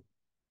রাউটার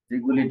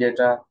যেগুলি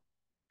ডেটা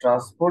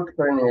ট্রান্সপোর্ট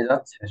করে নিয়ে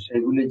যাচ্ছে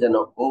সেগুলি যেন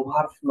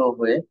ওভারফ্লো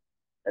হয়ে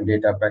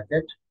ডেটা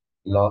প্যাকেট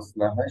লস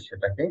না হয়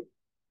সেটাকে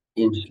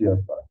ইনশিওর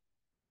করা,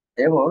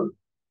 এবং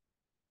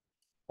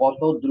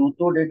কত দ্রুত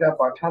ডেটা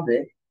পাঠাবে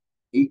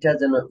এইটা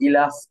যেন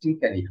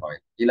ইলাস্টিক্যালি হয়।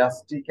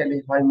 ইলাস্টিক্যালি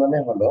হয় মানে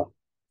হলো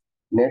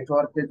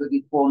নেটওয়ার্কে যদি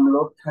কম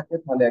লোড থাকে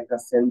তাহলে একটা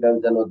সেন্ডার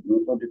যেন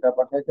দ্রুত ডেটা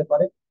পাঠাইতে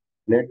পারে,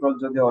 নেটওয়ার্ক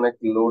যদি অনেক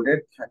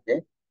লোডেড থাকে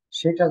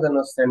সেটা যেন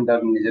সেন্ডার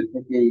নিজে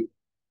থেকেই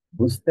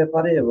বুঝতে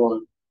পারে, এবং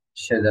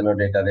সে যেন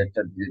ডেটা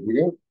রেটটা ধীরে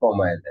ধীরে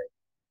কমায় দেয়।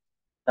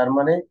 তার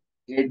মানে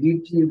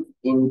additive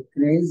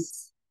increase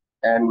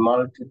and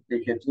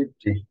multiplicative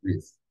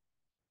decrease,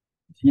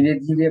 ধীরে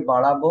ধীরে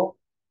বাড়াবো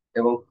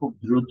এবং খুব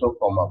দ্রুত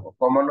কমাবো,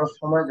 কমানোর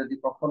সময় যদি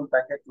কখন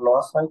প্যাকেট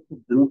লস হয় খুব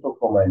দ্রুত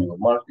কমায় নিব,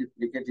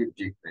 মাল্টিপ্লিকেটিভ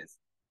ডিক্রিজ।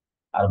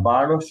 আর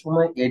বাড়ানোর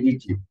সময়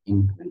এডিটিভ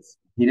ইনক্রিজ,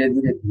 ধীরে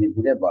ধীরে ধীরে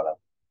ধীরে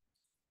বাড়াবো।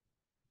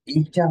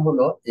 এইটা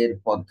হলো এর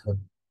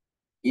পদ্ধতি।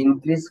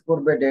 ইনক্রিজ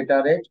করবে data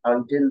rate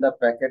until the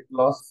packet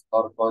loss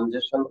or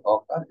কনজেশন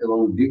অকার, এবং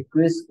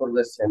ডিক্রিজ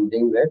করবে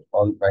sending rate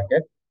on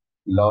packet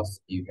loss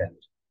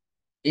event.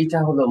 এইটা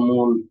হলো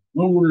মূল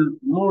মূল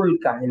মূল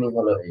কাহিনী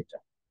হলো এটা।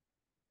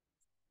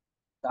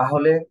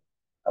 তাহলে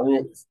আমি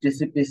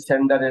টিসিপি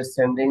সেন্ডারের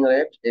সেন্ডিং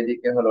রেট,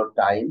 এদিকে হলো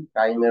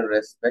টাইমের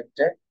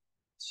রেসপেক্টে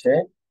সে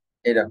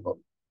এরকম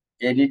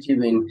এডিটিভ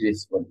ইনক্রিজ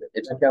করবে,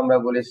 এটাকে আমরা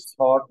বলি স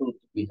টুথ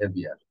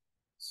বিহেভিয়ার।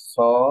 স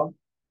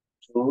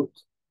টুথ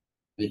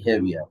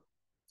বিহেভিয়ার।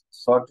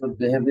 সটুথ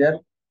বিহেভিয়ার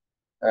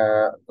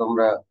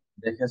তোমরা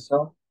দেখেছো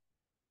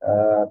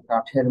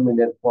কাঠের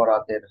মিলের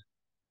পরাতের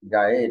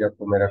গায়ে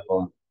এরকম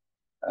এরকম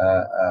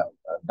আহ, আহ,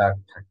 দাগ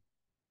থাকে,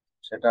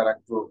 সেটা আর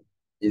একটু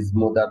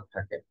স্মুদার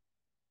থাকে।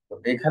 তো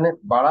এখানে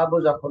বাড়াবো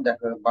যখন,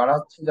 দেখো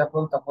বাড়াচ্ছি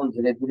যখন, তখন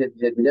ধীরে ধীরে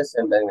ধীরে ধীরে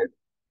সেন্ডিং রেট,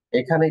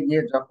 এখানে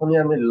গিয়ে যখনই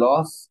আমি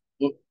লস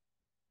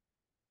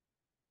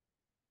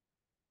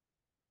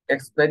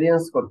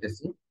এক্সপেরিয়েন্স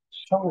করতেছি,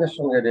 সঙ্গে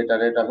সঙ্গে ডেটা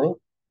রেট আমি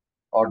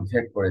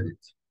অর্ধেক করে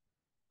দিচ্ছি।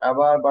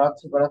 আবার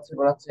বাড়াচ্ছি বাড়াচ্ছি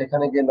বাড়াচ্ছি,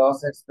 এখানে গিয়ে লস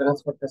এক্সপেরিয়েন্স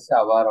করতেছি,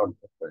 আবার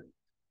অর্ধেক করে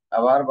দিচ্ছি।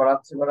 আবার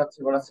বাড়াচ্ছি বাড়াচ্ছি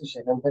বাড়াচ্ছি,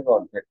 সেখান থেকে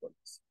অর্ধেক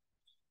করতেছি।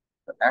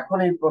 তো এখন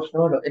এই প্রশ্ন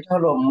হলো, এটা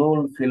হলো মূল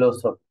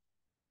ফিলোসফি,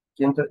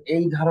 কিন্তু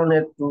এই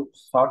ধরনের টু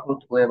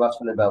শর্ট ওয়েব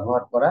আসলে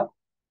ব্যবহার করা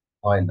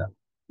হয় না,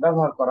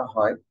 ব্যবহার করা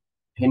হয়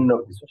ভিন্ন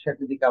কিছু,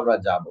 সেটির দিকে আমরা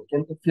যাব,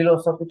 কিন্তু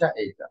ফিলোসফিটা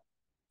এইটা।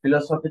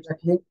 ফিলোসফিটা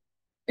কি?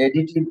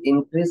 Additive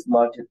increase,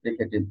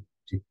 multiplicative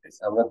decrease.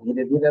 আমরা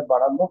ধীরে ধীরে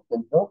বাড়াবো,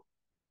 কিন্তু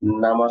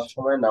নামার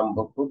সময়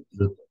নামবো খুব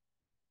দ্রুত,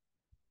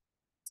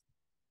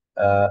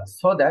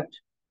 সো দ্যাট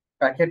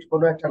প্যাকেট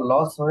কোনো একটা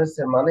লস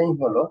হয়েছে মানেই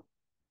হলো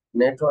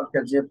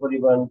নেটওয়ার্কের যে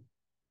পরিমাণ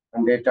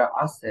ডেটা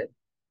আছে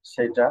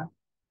সেটা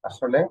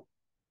আসলে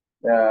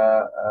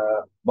আহ, আহ,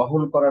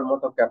 বহন করার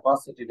মতো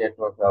ক্যাপাসিটি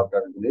নেটওয়ার্ক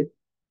রাউটার গুলির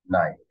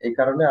নাই। এই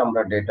কারণে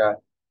আমরা ডেটা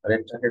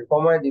রেটটাকে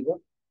কমায় দিব,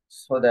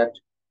 সো দ্যাট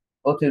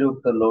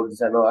অতিরিক্ত লোড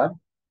যেন আর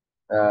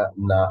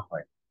না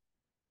হয়।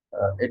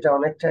 এটা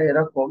অনেকটা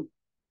এরকম,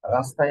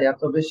 রাস্তায়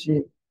এত বেশি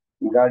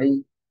গাড়ি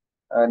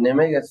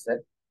নেমে গেছে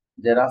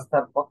যে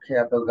রাস্তার পক্ষে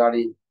এত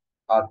গাড়ি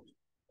আর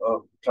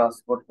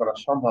ট্রান্সপোর্ট করা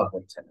সম্ভব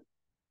হচ্ছে না।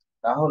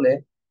 তাহলে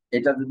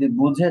এটা যদি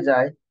বুঝে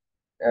যায়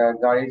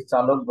গাড়ির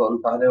চালকগণ,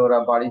 তাহলে ওরা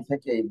বাড়ি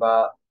থেকেই বা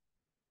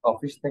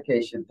অফিস থেকে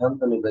এই সিদ্ধান্ত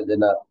নেবে যে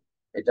না,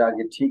 এটা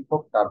আগে ঠিক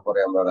হোক, তারপরে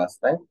আমরা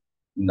রাস্তায়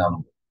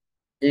নামবো।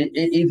 এই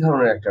এই এই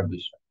ধরনের একটা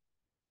বিষয়।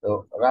 তো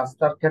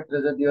রাস্তার ক্ষেত্রে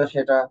যদিও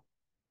সেটা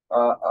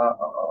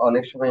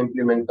অনেক সময়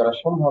ইমপ্লিমেন্ট করা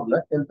সম্ভব না,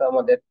 কিন্তু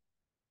আমাদের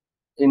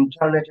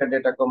ইন্টারনেটের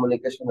ডেটা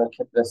কমিউনিকেশনের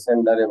ক্ষেত্রে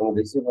সেন্ডার এবং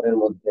রিসিভারের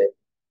মধ্যে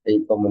এই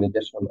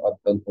কমিউনিকেশন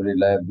অত্যন্ত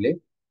রিলায়েবলি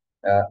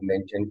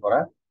মেনটেন করা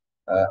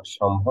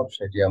সম্ভব,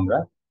 সেটি আমরা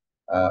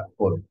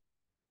করব।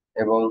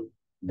 এবং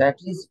that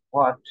is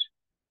what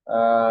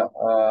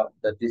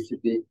the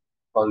TCP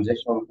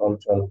কনজেশন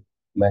control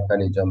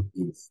mechanism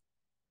is.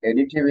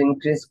 Additive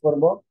increase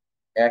করব,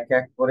 এক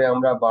এক করে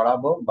আমরা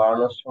বাড়াবো,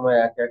 বাড়ানোর সময়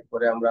এক এক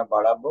করে আমরা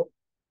বাড়াবো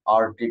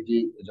আরটিটি,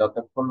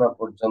 যতক্ষণ না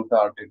পর্যন্ত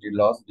আরটিটি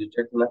লস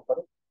ডিটেক্ট না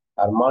করে।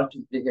 আর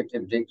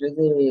মাল্টিপ্লিকেটিভ ডিক্রিজ,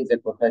 এই যে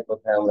কোথায়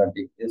কোথায় আমরা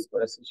ডিক্রিজ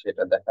করেছি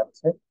সেটা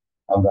দেখাচ্ছে,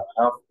 আমরা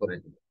হাফ করে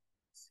দিব,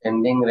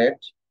 সেন্ডিং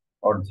রেট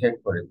অর্ধেক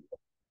করে দিব,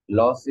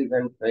 লস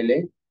ইভেন্ট হইলে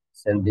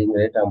সেন্ডিং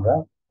রেট আমরা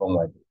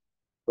কমাই দিব।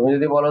 তুমি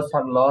যদি বলো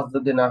স্যার লস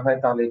যদি না হয়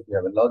তাহলে কি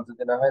হবে? লস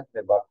যদি না হয়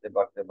তাহলে বাড়তে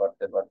বাড়তে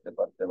বাড়তে বাড়তে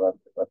বাড়তে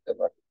বাড়তে বাড়তে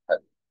বাড়তে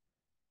থাকবে,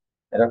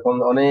 এরকম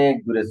অনেক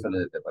দূরে চলে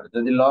যেতে পারে।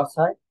 যদি লস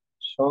হয়,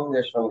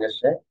 সঙ্গে সঙ্গে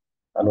সে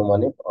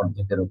আনুমানিক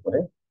অর্ধেকের উপরে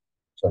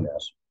চলে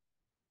আসবে,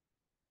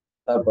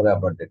 তারপরে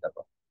আবার ডেটা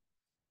পাবো।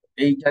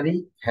 এইটারই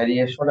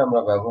ভ্যারিয়েশন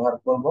আমরা ব্যবহার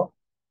করব।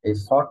 এই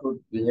শর্ট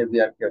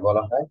বিহেভিয়ারকে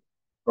বলা হয়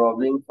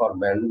probing for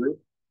bandwidth,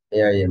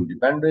 এআইএমডি।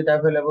 Bandwidth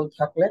available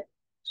থাকলে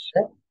সে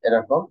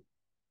এরকম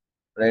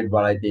রেট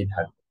বাড়াইতেই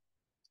থাকবে,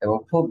 এবং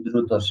খুব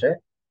দ্রুত সে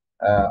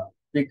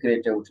পিক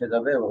রেটে উঠে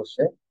যাবে, এবং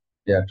সে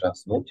ডেটা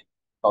ট্রান্সমিট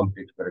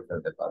কমপ্লিট করে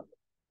ফেলতে পারবে।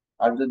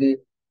 আর যদি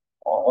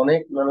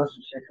অনেক মানুষ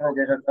সেখানে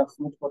ডেটা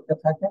ট্রান্সমিট করতে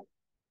থাকে,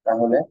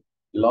 তাহলে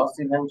লস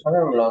ইভেন্ট হবে,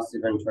 এবং লস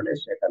ইভেন্ট হলে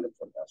সেখানে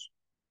চলে আসবে।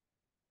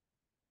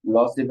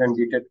 লস ইভেন্ট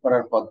ডিটেক্ট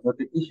করার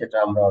পদ্ধতি কি সেটা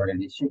আমরা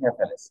অলরেডি শিখে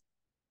ফেলেছি।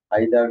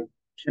 আইদার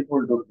ট্রিপল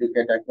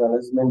ডুপ্লিকেট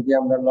অ্যাকনলেজমেন্ট দিয়ে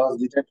আমরা লস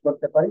ডিটেক্ট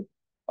করতে পারি,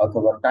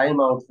 অথবা টাইম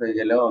আউট হয়ে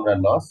গেলেও আমরা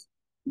লস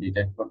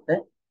ডিটেক্ট করতে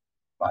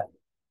পারি।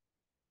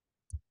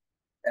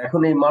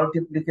 এখন এই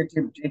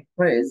মাল্টিপ্লিকেটিভ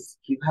ডিক্রিজ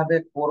কিভাবে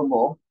করব,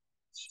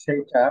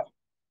 সেটা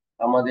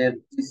আমাদের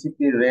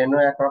টিসিপি রেনো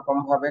একরকম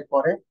ভাবে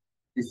করে,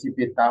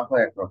 টিসিপি তাহো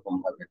একরকম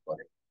ভাবে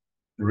করে।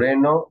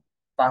 রেনো,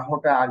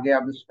 তাহোটা আগে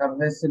আবিষ্কার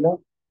হয়েছিল,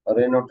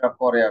 রেনোটা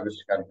পরে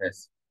আবিষ্কার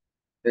হয়েছে।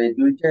 তো এই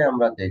দুইটাই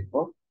আমরা দেখব।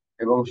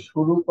 এবং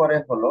শুরু করে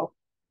হলো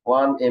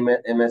one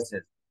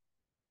MSS,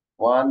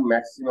 one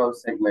maximum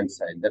segment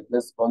size, that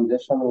means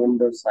কনজেশন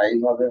উইন্ডোর সাইজ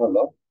হবে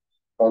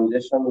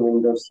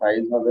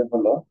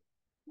হলো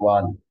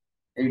ওয়ান।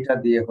 এইটা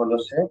দিয়ে হলো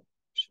সে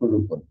শুরু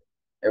করবে,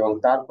 এবং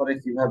তারপরে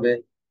কিভাবে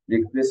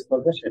ডিক্রিজ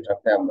করবে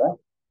সেটাতে আমরা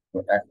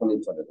এখনই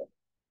চলে যাব।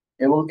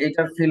 এবং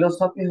এটার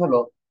ফিলোসফি হলো,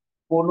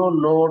 কোনো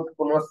নোড,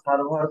 কোনো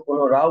সার্ভার,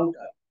 কোনো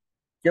রাউটার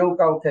কেউ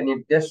কাউকে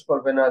নির্দেশ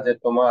করবে না যে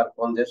তোমার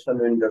কনজেশন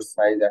উইন্ডোর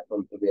সাইজ এখন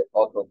তুমি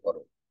অত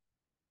করো।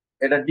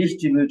 এটা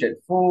ডিস্ট্রিবিউটেড,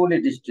 ফুলি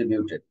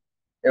ডিস্ট্রিবিউটেড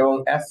এবং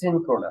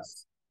অ্যাসিনক্রোনাস,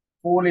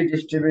 ফুলি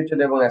ডিস্ট্রিবিউটেড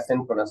এবং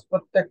অ্যাসিনক্রোনাস।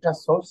 প্রত্যেকটা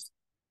সোর্স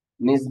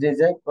নিজ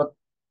নিজে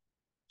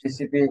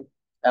টিসিপি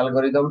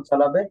অ্যালগোরিদম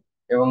চালাবে,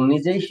 এবং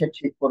নিজেই সে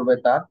ঠিক করবে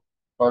তার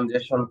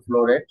কনজেশন ফ্লো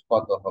রেট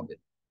কত হবে।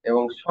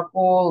 এবং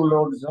সকল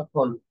নোড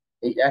যখন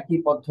এই একই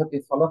পদ্ধতি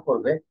ফলো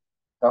করবে,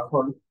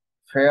 তখন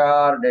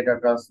ফেয়ার ডেটা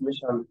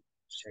ট্রান্সমিশন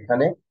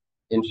সেখানে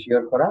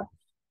ইনশিওর করা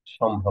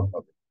সম্ভব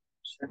হবে।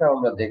 সেটা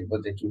আমরা দেখবো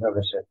যে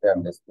কিভাবে সে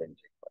ফেয়ারনেস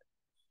মেনটেন করে।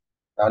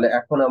 তাহলে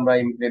এখন আমরা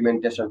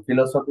ইমপ্লিমেন্টেশন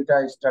ফিলোসফিটা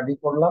স্টাডি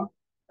করলাম,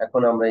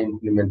 এখন আমরা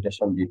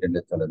ইমপ্লিমেন্টেশন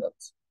ডিটেলে চলে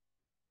যাচ্ছি।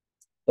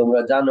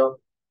 তোমরা জানো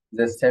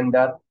যে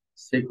সেন্ডার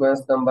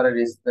সিকোয়েন্স নাম্বারের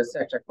স্পেসে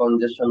একটা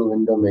কনজেশন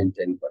উইন্ডো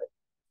মেনটেন করে।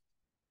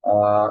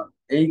 আহ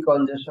এই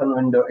কনজেশন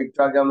উইন্ডো একটু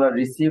আগে আমরা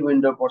রিসিভ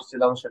উইন্ডো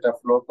পড়ছিলাম, সেটা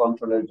ফ্লো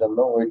কন্ট্রোলের জন্য,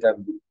 ওইটার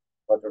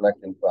ঘটনা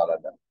কিন্তু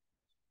আলাদা।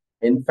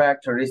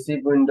 ইনফ্যাক্ট রিসিভ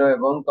উইন্ডো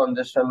এবং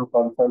কনজেশন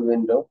কন্ট্রোল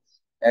উইন্ডো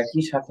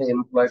একই সাথে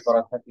এমপ্লয়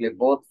করা থাকলে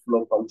বোথ ফ্লো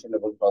কন্ট্রোল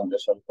এবং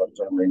কনজেশন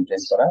কন্ট্রোল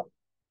মেনটেন করা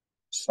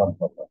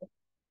সম্ভব হবে।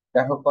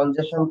 দেখো,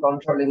 কনজেশন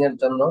কন্ট্রোলিং এর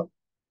জন্য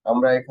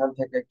আমরা এখান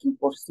থেকে কি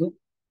করছি,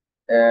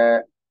 আহ,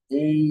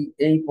 এই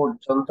এই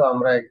পর্যন্ত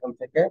আমরা এখান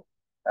থেকে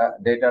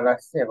ডেটা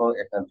রাখছি, এবং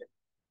এখান থেকে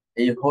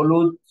এই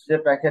হলুদ যে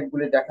প্যাকেট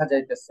গুলি দেখা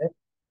যাইতেছে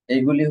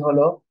এইগুলি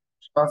হলো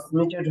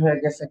ট্রান্সমিটেড হয়ে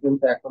গেছে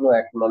কিন্তু এখনো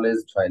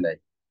অ্যাকনলেজড হয় নাই।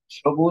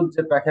 সবুজ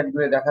যে প্যাকেট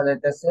গুলি দেখা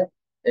যাইতেছে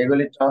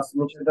এগুলি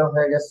ট্রান্সমিটেড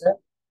হয়ে গেছে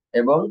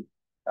এবং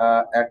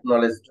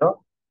অ্যাকনলেজড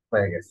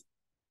হয়ে গেছে।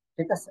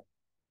 ঠিক আছে।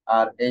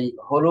 আর এই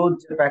হলুদ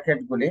যে প্যাকেট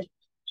গুলি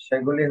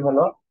সেগুলি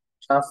হলো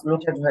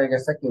ট্রান্সমিটেড হয়ে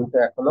গেছে কিন্তু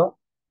এখনো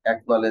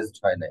অ্যাকনলেজড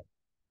হয় নাই।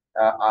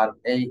 আর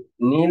এই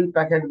নীল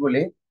প্যাকেট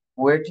গুলি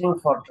ওয়েটিং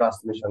ফর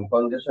ট্রান্সমিশন।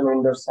 কনজেশন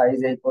উইন্ডোর সাইজ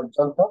এই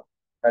পর্যন্ত,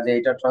 কাজে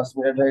এটা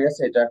ট্রান্সমিটেড হয়ে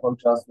গেছে, এটা এখন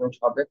ট্রান্সমিট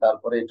হবে,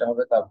 তারপরে এটা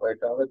হবে, তারপর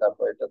এটা হবে,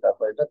 তারপর এটা,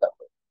 তারপর এটা,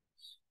 তারপর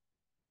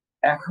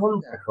এখন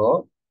দেখো,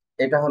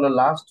 এটা হলো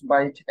লাস্ট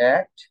বাইট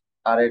অ্যাক্ট,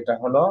 আর এটা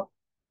হলো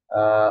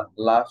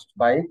last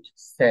byte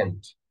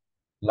Saint.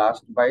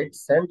 Last byte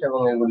Saint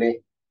এবং এগুলি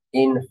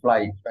ইন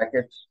ফ্লাইট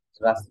প্যাকেট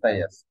রাস্তায়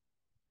আছে।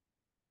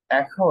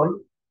 এখন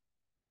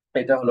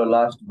এটা হলো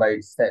লাস্ট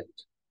বাইট সেন্ট,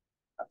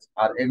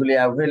 আর এগুলি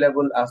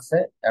অ্যাভেলেবল আছে,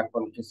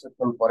 এখন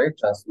কিছুক্ষণ পরে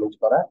ট্রান্সমিট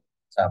করা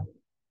যাবে।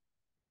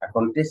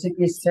 এখন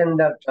টিসিপি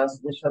সেন্ডার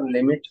ট্রান্সমিশন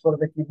লিমিট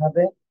করবে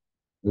কিভাবে?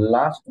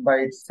 Last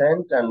byte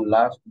Saint and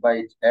last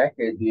byte এক,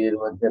 এই দুইয়ের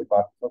মধ্যে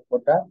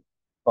পার্থক্যটা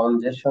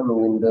কনজেশন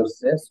উইন্ডোর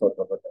চেয়ে ছোট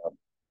হতে হবে।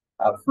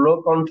 আর ফ্লো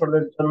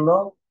কন্ট্রোলের জন্য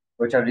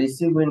ওইটা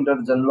রিসিভ উইন্ডোর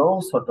জন্য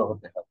ছোট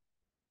হতে হবে।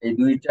 এই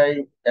দুইটাই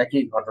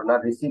একই ঘটনা,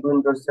 রিসিভ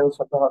উইন্ডোর চেয়েও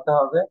ছোট হতে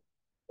হবে।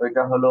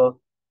 ওইটা হলো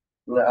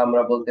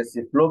আমরা বলতেছি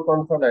ফ্লো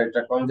কন্ট্রোল, আর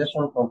এটা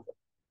কনজেশন কন্ট্রোল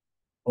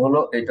হলো,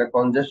 এটা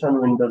কনজেশন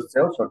উইন্ডোর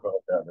চেয়েও ছোট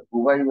হতে হবে।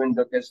 উভয়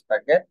উইন্ডোকে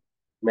তাকে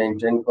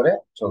মেনটেন করে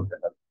চলতে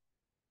হবে।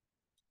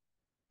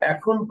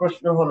 এখন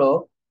প্রশ্ন হলো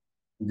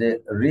যে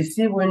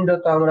রিসিভ উইন্ডো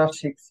তো আমরা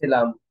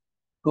শিখছিলাম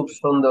খুব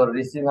সুন্দর,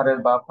 রিসিভারের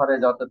বাফারে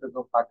যতটুকু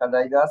ফাঁকা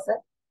জায়গা আছে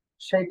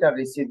সেইটা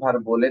রিসিভার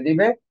বলে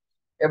দিবে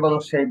এবং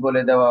সেই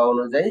বলে দেওয়া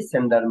অনুযায়ী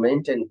সেন্ডার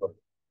মেনটেন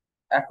করবে।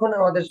 এখন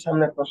আমাদের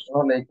সামনে প্রশ্ন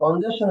হলো এই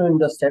কনজেশন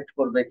উইন্ডো সেট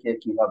করবে কে,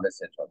 কিভাবে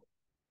সেট হবে?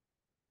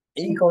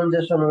 এই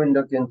কনজেশন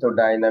উইন্ডো কিন্তু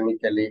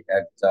ডাইনামিক্যালি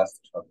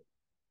অ্যাডজাস্ট হবে,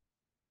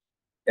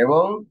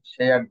 এবং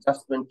সেই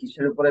অ্যাডজাস্টমেন্ট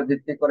কিসের উপরে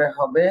ভিত্তি করে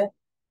হবে?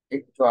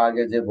 একটু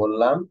আগে যে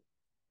বললাম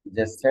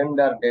যে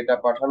সেন্ডার ডেটা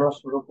পাঠানো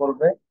শুরু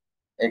করবে,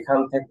 এখান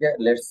থেকে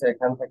লেটস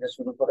এখান থেকে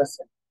শুরু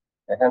করেছে,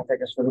 এখান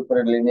থেকে শুরু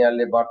করে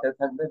লিনিয়ারলি বাড়তে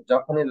থাকবে,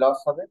 যখনই লস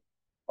হবে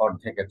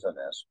অর্ধেকে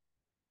চলে আসবে,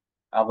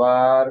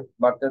 আবার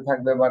বাড়তে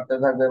থাকবে, বাড়তে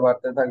থাকবে,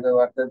 বাড়তে থাকবে,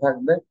 বাড়তে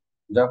থাকবে,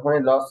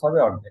 যখনই লস হবে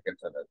অর্ধেকে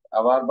চলে আসবে,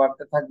 আবার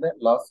বাড়তে থাকবে,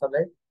 লস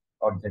হলে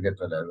অর্ধেকে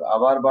চলে আসবে,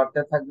 আবার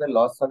বাড়তে থাকবে,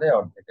 লস হলে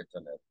অর্ধেকে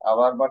চলে আসবে,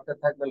 আবার বাড়তে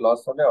থাকবে,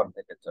 লস হলে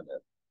অর্ধেকে চলে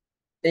আসবে।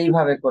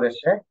 এইভাবে করে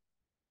সে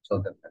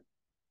চলতে থাকে।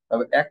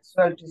 তবে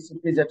অ্যাকচুয়াল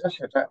টিসিপি যেটা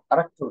সেটা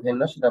আরেকটু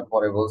ভিন্ন, সেটা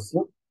পরে বলছি।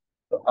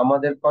 তো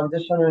আমাদের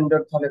কনজেশন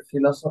উইন্ডোর তাহলে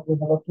ফিলোসফি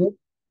হলো কি?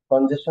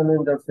 কনজেশন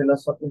উইন্ডোর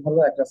ফিলোসফি হলো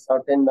একটা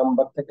সার্টেন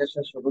নাম্বার থেকে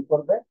সে শুরু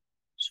করবে,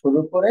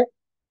 শুরু করে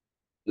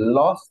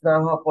লস না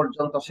হওয়া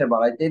পর্যন্ত সে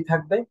বাড়াইতেই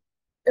থাকবে,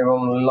 এবং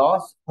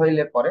লস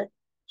হইলে পরে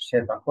সে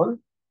তখন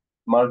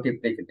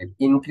মাল্টিপ্লিকেটিভ,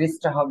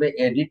 ইনক্রিজটা হবে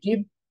এডিটিভ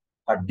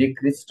আর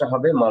ডিক্রিজটা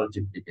হবে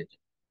মাল্টিপ্লিকেটিভ।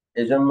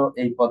 এজন্য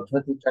এই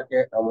পদ্ধতিটাকে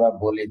আমরা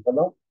বলি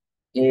হলো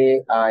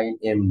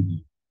AIMD।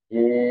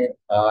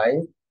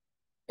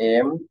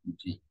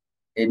 AIMD,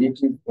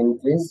 additive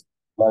increase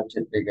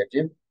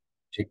multiplicative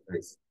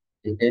decrease.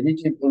 এই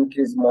এডিটিভ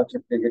ইনক্রিজ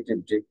মাল্টিপ্লিকেটিভ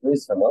ডিক্রিজ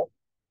হলো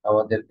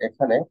আমাদের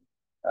এখানে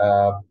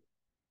আহ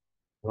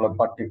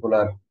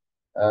পার্টিকুলার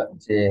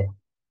যে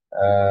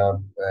আহ,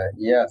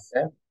 ইয়ে আছে,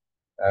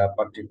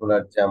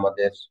 পার্টিকুলার যে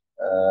আমাদের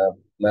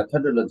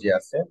মেথডোলজি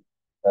আছে,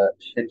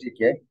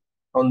 সেটিকে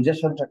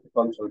কনজেশনটাকে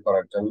কন্ট্রোল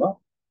করার জন্য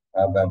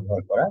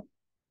ব্যবহার করা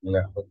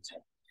হচ্ছে।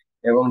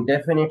 এবং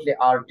ডেফিনেটলি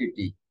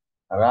আরটিটি,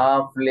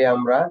 রাফলি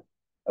আমরা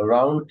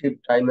রাউন্ড ট্রিপ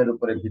টাইমের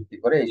উপরে ভিত্তি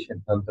করে এই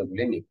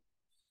সিদ্ধান্তগুলি নিই।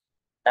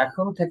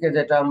 এখন থেকে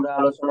যেটা আমরা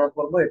আলোচনা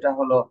করব এটা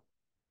হলো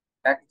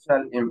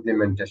অ্যাকচুয়াল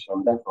ইমপ্লিমেন্টেশন।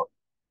 দেখো,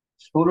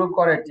 শুরু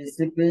করে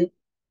টিসিপি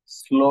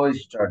স্লো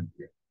স্টার্ট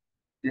দিয়ে।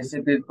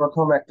 টিসিপির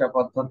প্রথম একটা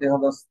পদ্ধতি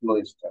হলো স্লো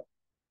স্টার্ট।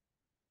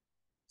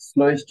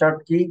 স্লো স্টার্ট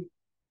কি?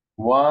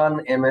 1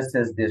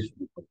 MSS দিয়ে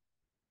শুরু করবে,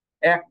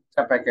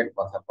 একটা প্যাকেট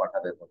কথা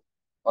পাঠাবে বলে,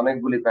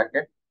 অনেকগুলি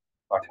প্যাকেট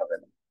পাঠাবে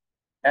না,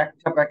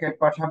 একটা প্যাকেট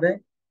পাঠাবে।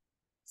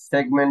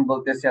 সেগমেন্ট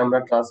বলতেছি আমরা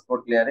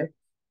ট্রান্সপোর্ট লেয়ারে,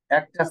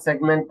 একটা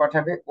সেগমেন্ট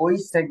পাঠাবে, ওই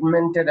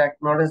সেগমেন্টের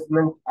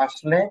অ্যাকনলেজমেন্ট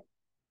আসলে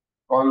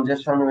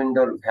কনজেশন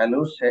উইন্ডোর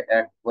ভ্যালু সে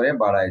 1 করে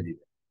বাড়ায়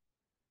দিবে।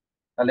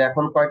 তাহলে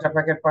এখন কয়টা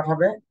প্যাকেট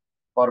পাঠাবে?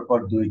 পরপর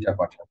দুইটা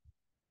পাঠাবে,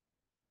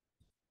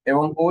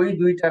 এবং ওই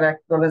দুইটার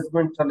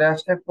অ্যাকনলেজমেন্ট চলে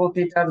আসলে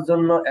প্রতিটার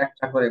জন্য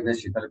একটা করে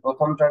বেশি, তাহলে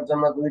প্রথমটার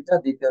জন্য দুইটা,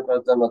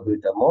 দ্বিতীয়টার জন্য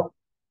দুইটা, মোট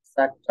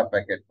চারটা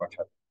প্যাকেট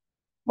পাঠাবে।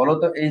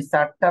 বলতো এই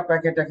চারটা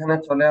প্যাকেট এখানে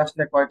চলে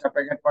আসলে কয়টা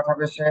প্যাকেট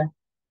পাঠাবে সে?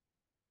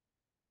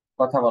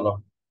 কথা বলো,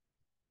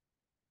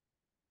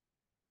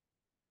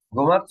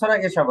 ঘুমাচ্ছ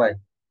নাকি সবাই?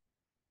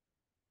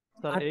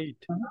 স্যার আট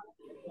 8।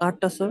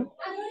 আটটা স্যার।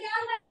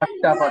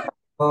 চারটা পাঠাবে।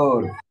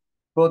 Good.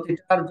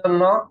 প্রতিটার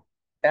জন্য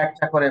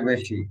একটা করে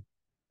বেশি,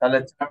 তাহলে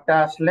চারটা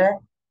আসলে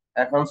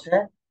এখন সে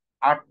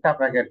আটটা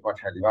প্যাকেট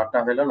পাঠিয়ে দিবে। আটটা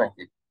হলো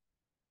নাকি?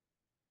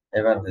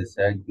 এবার হয়েছে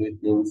 1 2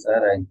 3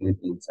 4, 1 2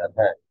 3 4,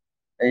 হ্যাঁ,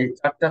 এই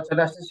চারটা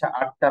চলে আসছে, সে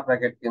আটটা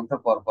প্যাকেট কিন্তু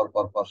পরপর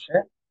পরপর সে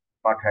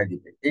পাঠায়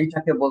দিবে।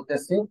 এইটাকে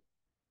বলতেছি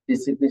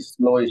TCP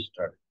slow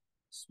start.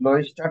 Slow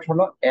start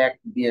হলো এক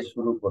দিয়ে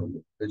শুরু করবে,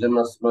 এই জন্য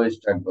স্লো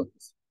স্টার্ট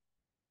বলতেছি।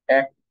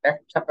 এক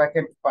একটা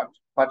প্যাকেট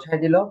পাঠায়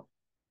দিল,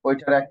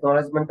 ওইটার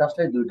অ্যাকনোলেজমেন্ট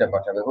আসলে দুইটা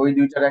পাঠাবে, ওই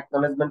দুইটার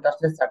অ্যাকনোলেজমেন্ট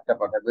আসলে চারটা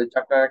পাঠাবে, ওই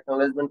চারটার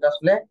অ্যাকনোলেজমেন্ট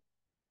আসলে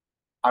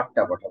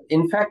আটটা পাঠাবে।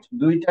 ইনফ্যাক্ট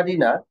দুইটারই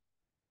না,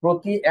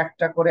 প্রতি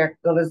একটা করে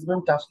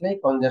অ্যাকনোলেজমেন্ট আসলেই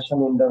কনজেশন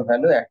উইন্ডোর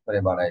ভ্যালু এক করে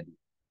বাড়ায়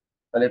দিবে।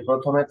 তাহলে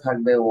প্রথমে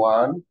থাকবে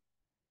 1,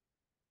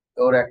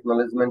 ওর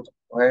অ্যাকনোলেজমেন্ট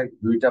হয়ে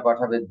দুইটা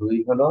পাঠাবে, 2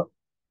 হলো।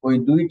 ওই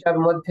দুইটার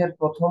মধ্যে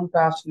প্রথমটা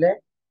আসলে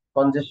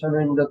কনজেশন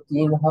উইন্ডো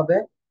 3 হবে,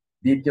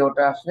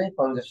 দ্বিতীয়টা আসলে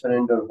কনজেশন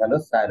উইন্ডোর ভ্যালু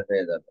 4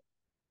 হয়ে যাবে।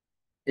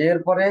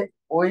 এরপরে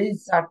ওই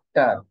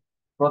চারটার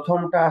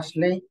প্রথমটা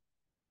আসলেই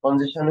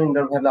কনজেশন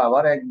উইন্ডোর ভ্যালু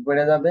আবার এক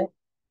বেড়ে যাবে,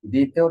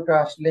 দ্বিতীয়টা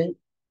আসলেই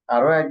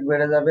আরো এক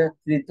বেড়ে যাবে,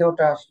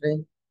 তৃতীয়টা আসলেই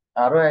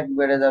আরো এক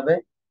বেড়ে যাবে,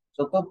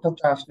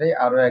 চতুর্থটা আসলেই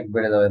আরো এক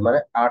বেড়ে যাবে, মানে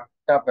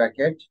আটটা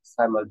প্যাকেট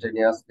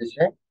সাইমালটেনিয়াসলি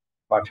সে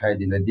পাঠিয়ে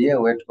দিবে, দিয়ে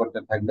ওয়েট করতে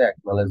থাকবে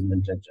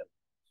অ্যাকনোলেজমেন্টের জন্য।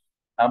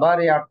 আবার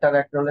এই আটটার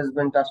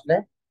অ্যাকনোলেজমেন্ট আসলে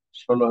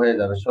 16 হয়ে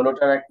যাবে,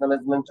 16টার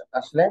অ্যাকনোলেজমেন্ট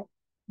আসলে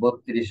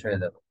 32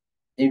 হয়ে যাবে।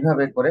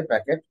 এইভাবে করে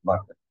প্যাকেট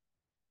বাড়বে।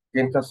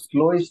 কিন্তু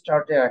স্লো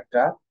স্টার্টে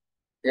একটা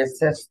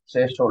এসএস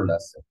থ্রেশহোল্ড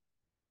আছে,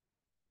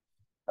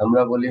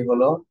 আমরা বলি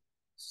হলো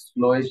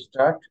slow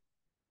start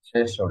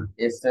threshold,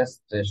 SS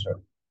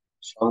threshold,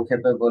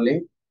 সংক্ষেপে বলি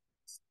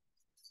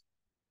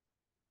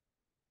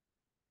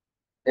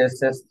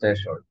SS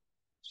threshold,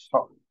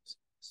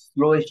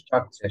 slow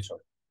start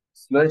threshold.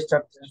 Slow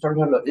start threshold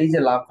হলো এই যে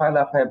লাফায়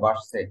লাফায়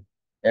বাড়ছে,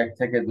 1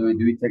 থেকে 2,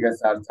 2 থেকে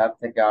 4, 4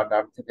 থেকে 8,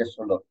 8 থেকে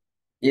 16,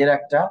 এর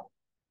একটা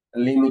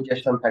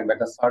লিমিটেশন থাকবে,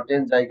 একটা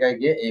সার্টেন জায়গায়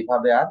গিয়ে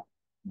এইভাবে আর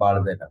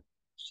বাড়বে না,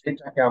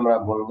 সেটাকে আমরা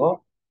বলবো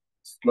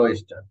স্লো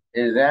স্টার্ট।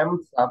 এই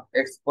র্যাম্পস আপ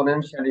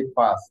এক্সপোনেনশিয়ালি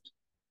ফাস্ট,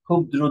 খুব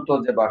দ্রুত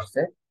যে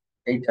বাড়ছে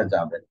এইটা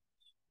যাবে না।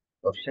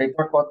 তো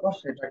সেটা কত,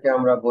 সেটাকে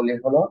আমরা বলি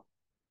হলো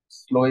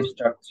স্লো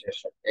স্টার্ট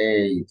থ্রেশহোল্ড।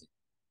 এই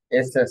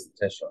SS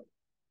threshold,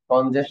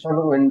 কনজেশন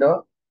window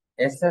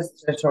SS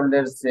threshold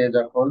এর চেয়ে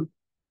যখন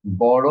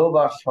বড়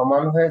বা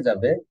সমান হয়ে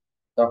যাবে,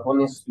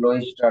 তখনই স্লো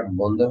স্টার্ট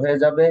বন্ধ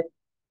হয়ে যাবে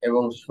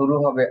এবং শুরু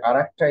হবে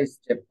আরেকটা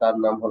স্টেপ, তার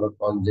নাম হলো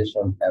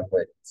কনজেশন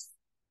অ্যাভয়েডেন্স।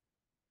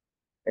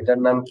 এটার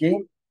নাম কি?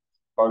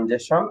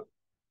 কনজেশন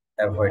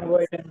অ্যাভয়েডেন্স।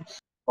 Avoidance।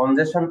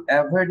 কনজেশন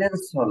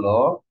অ্যাভয়েডেন্স হলো,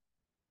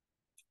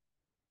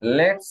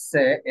 লেটস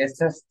সে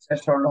এসএস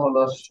থ্রেশহোল্ড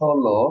হলো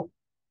 16,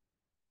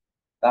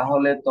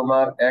 তাহলে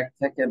তোমার 1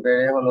 থেকে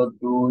বেড়ে হলো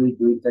 2,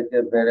 2 থেকে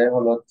বেড়ে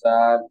হলো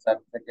 4, 4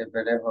 থেকে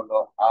বেড়ে হলো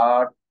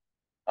 8,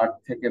 8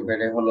 থেকে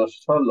বেড়ে হলো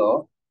 16।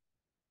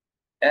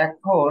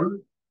 এখন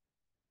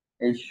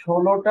এই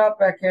 16টা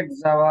প্যাকেট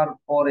যাওয়ার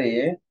পরে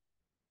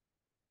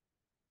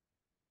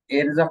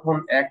এর যখন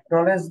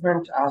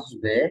অ্যাকনলেজমেন্ট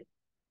আসবে,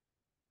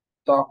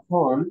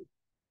 তখন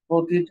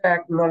প্রতিটা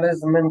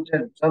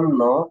অ্যাকনলেজমেন্টের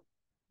জন্য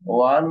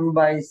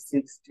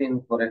 1/16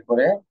 করে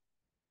করে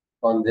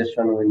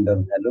কনজেশন উইন্ডোর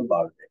ভ্যালু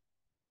বাড়বে।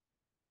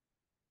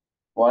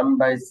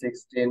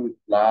 1/16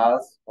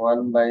 প্লাস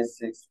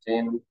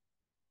 1/16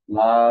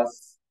 প্লাস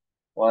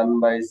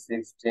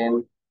 1/16,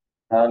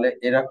 তাহলে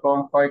এরকম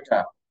কয়টা?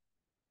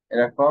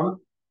 এরকম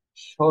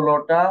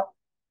 16টা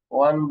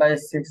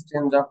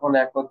 1/16 যখন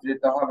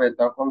একত্রিত হবে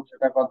তখন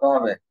সেটা কত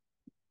হবে?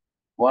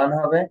 1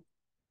 হবে।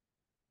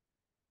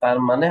 তার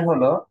মানে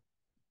হলো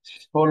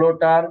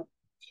 16টার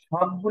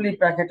সবগুলি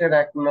প্যাকেটের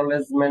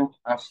অ্যাকনলেজমেন্ট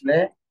আসলে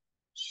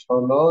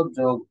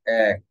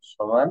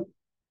 16+1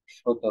 =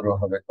 17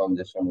 হবে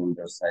কনজেশন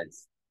উইন্ডোর সাইজ।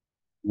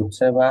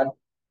 বুঝছে এবার?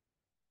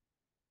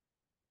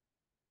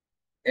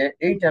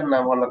 এইটার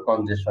নাম হলো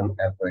কনজেশন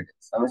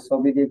অ্যাভয়েডেন্স। আমি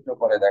ছবি দিয়ে একটু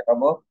পরে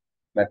দেখাবো,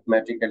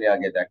 ম্যাথমেটিক্যালি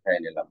আগে দেখাই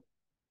নিলাম।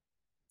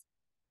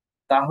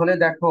 তাহলে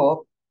দেখো,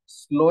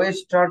 স্লো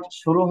স্টার্ট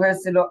শুরু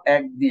হয়েছিল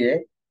 1 দিয়ে,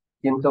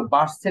 কিন্তু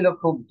বাড়ছিল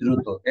খুব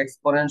দ্রুত,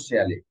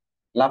 এক্সপোনেনশিয়ালি,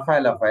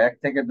 লাফায় লাফায়, 1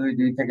 থেকে 2,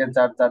 2 থেকে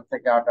 4, 4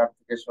 থেকে 8, 8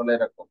 থেকে 16,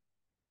 এরকম।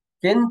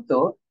 কিন্তু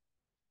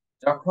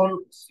যখন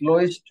স্লো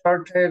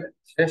স্টার্টের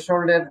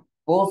থ্রেশহোল্ডের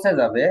পৌঁছে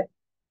যাবে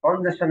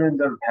কনজেশন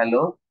উইন্ডোর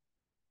ভ্যালু,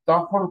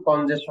 তখন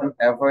কনজেশন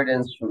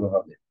অ্যাভয়েডেন্স শুরু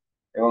হবে,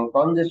 এবং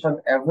কনজেশন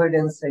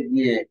অ্যাভয়েডেন্সে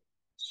গিয়ে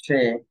সে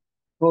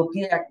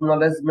প্রতি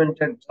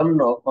অ্যাকনলেজমেন্টের জন্য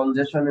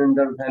কনজেশন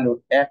উইন্ডোর ভ্যালু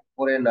 1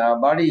 করে না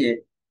বাড়িয়ে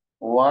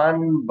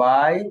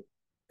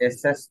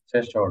 1/SS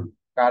থ্রেশহোল্ড,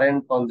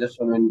 কারেন্ট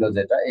কনজেশন উইন্ডো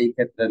যেটা, এই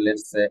ক্ষেত্রে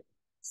লেটস সে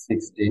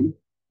 16,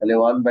 তাহলে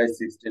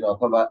 1/16,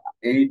 অথবা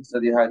 8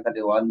 যদি হয়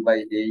তাহলে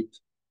 1/8,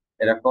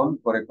 এরকম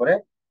করে করে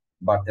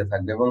বাড়তে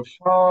থাকবে এবং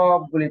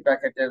সবগুলি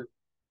প্যাকেটের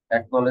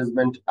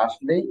অ্যাকনলেজমেন্ট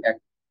আসলেই এক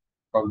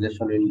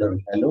কনজেশন উইন্ডোর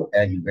ভ্যালু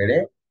 1 বেড়ে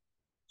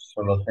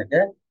 16 থেকে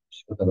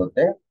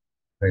 17-তে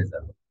হয়ে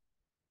যাবে।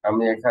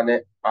 আমি এখানে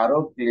আরো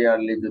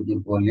ক্লিয়ারলি যদি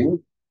বলি,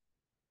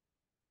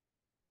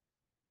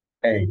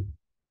 এই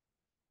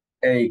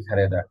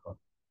এইখানে দেখো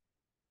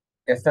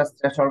এসএস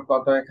থ্রেশহোল্ড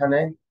কত, এখানে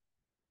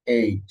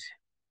 8।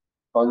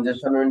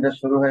 কনজেশন উইন্ডো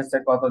শুরু হয়েছে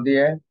কত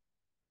দিয়ে,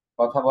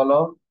 কথা বলো,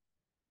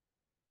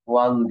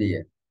 1 দিয়ে।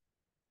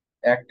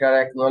 একটার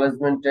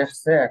অ্যাকনলেজমেন্ট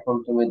এসছে, এখন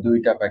তুমি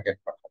দুইটা প্যাকেট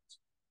পাঠাচ্ছ।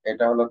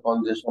 এটা হলো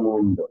কনজেশন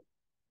উইন্ডো।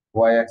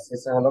 ওয়াই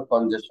অ্যাক্সিসে হলো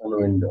কনজেশন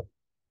উইন্ডো,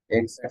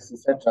 এক্স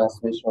অ্যাক্সিসে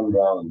ট্রান্সমিশন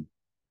রাউন্ড।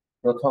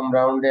 প্রথম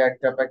রাউন্ডে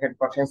একটা প্যাকেট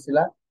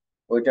পাঠাইছিলা,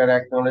 ওইটার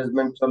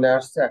অ্যাকনলেজমেন্ট চলে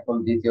আসছে, এখন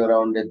দ্বিতীয়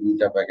রাউন্ডে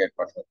দুইটা প্যাকেট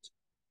পাঠাচ্ছে।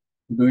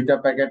 দুইটা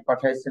প্যাকেট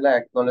পাঠাইছিলা,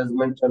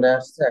 অ্যাকনলেজমেন্ট চলে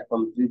আসছে, এখন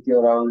তৃতীয়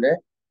রাউন্ডে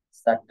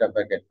 4টা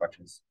প্যাকেট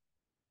পাঠাইছে।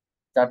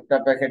 4টা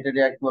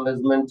প্যাকেটেরই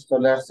অ্যাকনলেজমেন্ট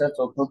চলে আসছে,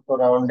 চতুর্থ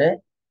রাউন্ডে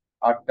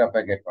 8টা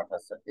প্যাকেট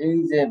পাঠাচ্ছে। এই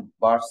যে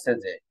বাড়ছে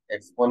যে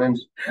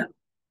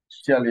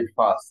এক্সপোনেনশিয়ালি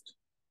ফাস্ট,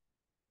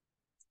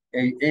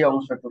 এই এই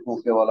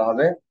অংশটুকুকে বলা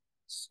হবে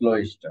স্লো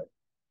স্টার্ট।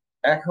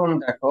 এখন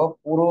দেখো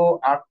পুরো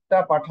 8টা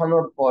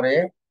পাঠানোর পরে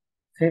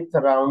ফিফথ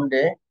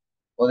রাউন্ডে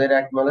ওদের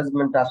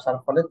অ্যাকনলেজমেন্ট আসার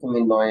ফলে তুমি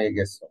 9-এ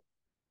গেছো,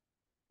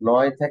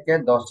 9 থেকে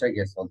 10-এ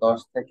গেছো, 10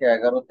 থেকে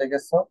 11-তে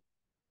গেছো।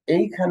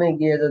 এইখানে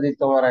গিয়ে যদি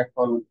তোমার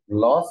এখন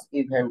লস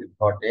ইভেন্ট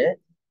ঘটে,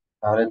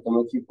 তাহলে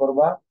তুমি কি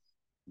করবা?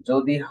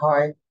 যদি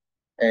হয়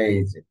এই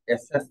যে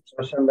এসএস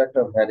থ্রেশহোল্ড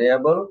একটা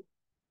ভ্যারিয়েবল,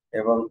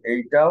 এবং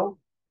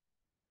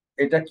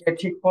এটা কে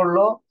ঠিক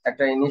করলো,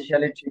 একটা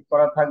ইনিশিয়ালি ঠিক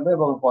করা থাকবে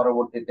এবং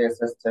পরবর্তীতে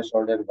এসএস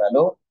থ্রেশহোল্ড এর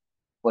ভ্যালু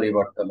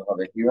পরিবর্তন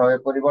হবে। কিভাবে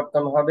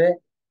পরিবর্তন হবে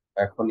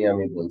এখনই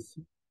আমি বলছি।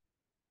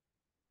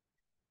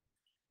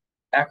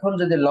 এখন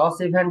যদি লস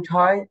ইভেন্ট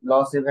হয়,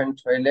 লস ইভেন্ট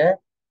হইলে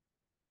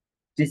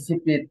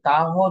টিসিপি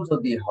তাহ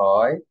যদি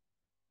হয়,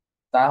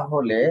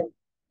 তাহলে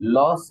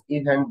লস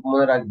ইভেন্ট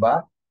মনে রাখবা,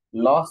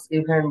 লস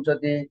ইভেন্ট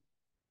যদি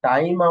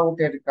টাইম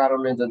আউটের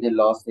কারণে যদি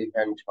লস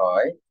ইভেন্ট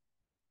হয়,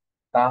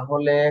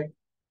 তাহলে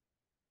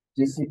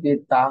টিসিপি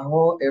তাহ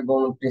এবং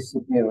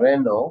টিসিপি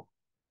রেনো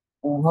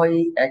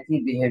উভয়ই একই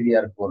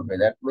বিহেভিয়ার করবে।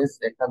 দ্যাট মিনস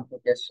এখান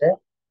থেকে সে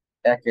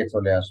 1-এ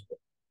চলে আসবে,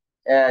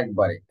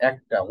 একবারে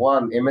একটা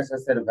 1,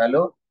 এমএসএস এর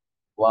ভ্যালু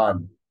 1।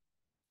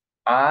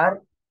 আর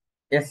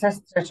এসএস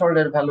থ্রেশহোল্ড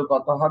এর ভ্যালু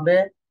কত হবে?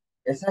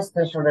 এসএস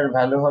থ্রেশহোল্ড এর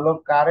ভ্যালু হলো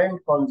কারেন্ট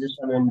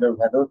কনজেশন উইন্ডোর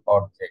ভ্যালুর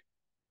অর্ধেক।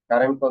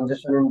 কারেন্ট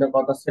কনজেশন উইন্ডো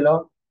কত ছিল?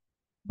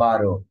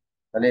 12।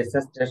 তাহলে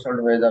এসএস থ্রেশহোল্ড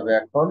হয়ে যাবে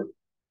এখন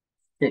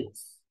 6।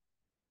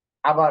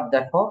 আবার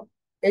দেখো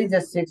এই যে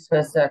 6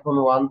 হয়েছে, এখন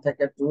 1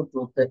 থেকে 2,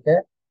 2 থেকে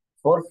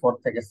 4, 4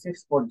 থেকে 6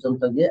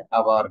 পর্যন্ত গিয়ে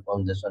আবার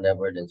কনজেশন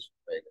অ্যাভয়েডেন্স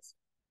হয়ে গেছে।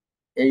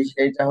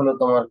 এইটা হলো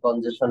তোমার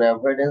কনজেশন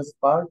অ্যাভয়েডেন্স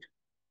পার্ট,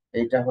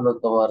 এইটা হলো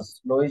তোমার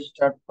স্লো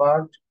স্টার্ট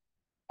পার্ট।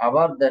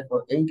 আবার দেখো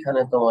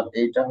এইখানে তোমার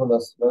এইটা হলো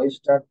স্লো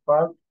স্টার্ট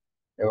পার্ট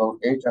এবং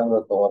এইটা হলো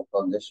তোমার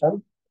কনজেশন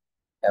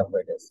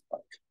অ্যাভয়েডেন্স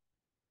পার্ট।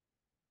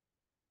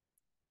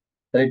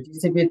 তাহলে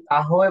টিসিপি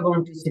তাহ এবং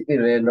টিসিপি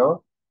রেনো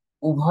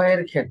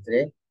উভয়ের ক্ষেত্রে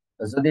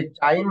যদি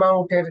টাইম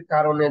আউটের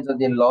কারণে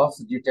যদি লস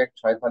ডিটেক্ট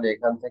হয়, তাহলে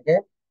এখান থেকে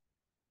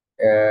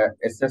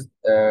এসএস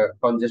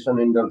কনজেশন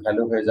উইন্ডোর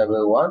ভ্যালু হয়ে যাবে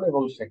 1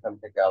 এবং সেখান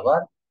থেকে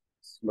আবার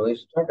স্লো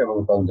স্টার্ট এবং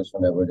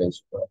কনজেশন অ্যাভয়েডেন্স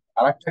করে।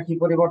 আরেকটা কি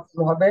পরিবর্তন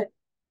হবে?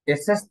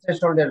 এসএস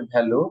থ্রেশহোল্ড এর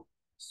ভ্যালু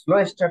স্লো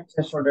স্টার্ট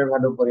থ্রেশহোল্ড এর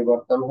ভ্যালু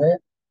পরিবর্তন হয়ে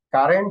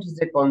কারেন্ট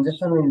যে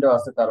কনজেশন উইন্ডো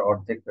আছে তার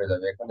অর্ধেক হয়ে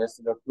যাবে। এখানে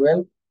ছিল 12,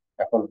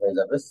 এখন হয়ে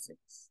যাবে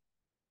 6।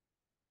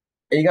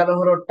 এই গেল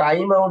হলো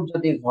টাইম আউট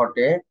যদি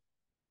ঘটে,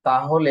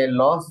 তাহলে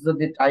লস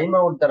যদি টাইম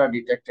আউট দ্বারা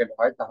ডিটেক্টেড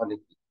হয় তাহলে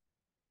কি।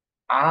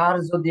 আর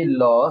যদি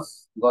লস,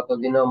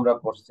 গতদিনে আমরা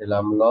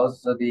পড়ছিলাম, লস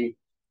যদি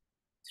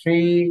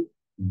 3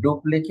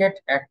 ডুপ্লিকেট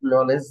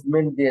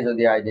অ্যাকনলেজমেন্ট দিয়ে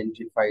যদি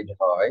আইডেন্টিফাইড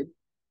হয়,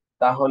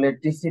 তাহলে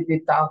টিসিপি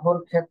তাহর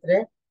ক্ষেত্রে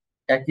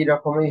একই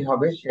রকমই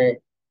হবে, সে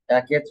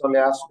 1-এ চলে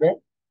আসবে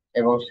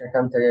এবং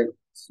সেখান থেকে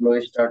স্লো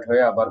স্টার্ট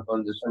হয়ে আবার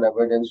কনজেশন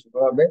অ্যাভয়েডেন্স শুরু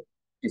হবে।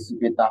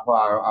 টিসিপি তাহ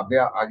আগে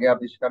আগে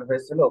আবিষ্কার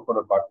হয়েছিল,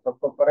 কোনো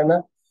পার্থক্য করে না।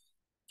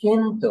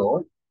 কিন্তু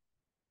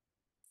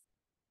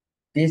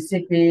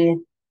টিসিপি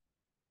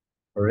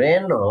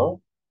রেনো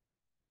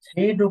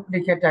 3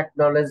 ডুপ্লিকেট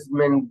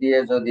অ্যাকনলেজমেন্ট দিয়ে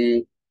যদি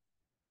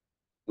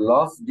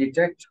লস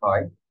ডিটেক্ট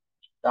হয়,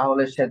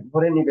 তাহলে সে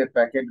ধরে নিবে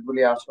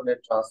প্যাকেটগুলি আসলে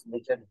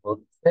ট্রান্সমিটেড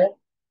হচ্ছে,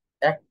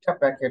 একটা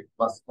প্যাকেট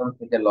মাঝখান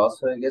থেকে লস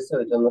হয়ে গেছে,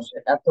 ওই জন্য সে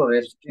এত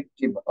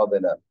রেস্ট্রিকটিভ হবে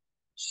না।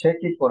 সে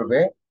কি করবে?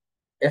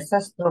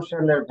 এসএস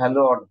থ্রেশহোল্ডের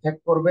ভ্যালু অর্ধেক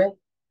করবে,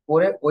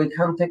 করে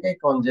ওইখান থেকে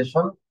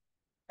কনজেশন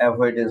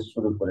অ্যাভয়েডেন্স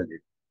শুরু করে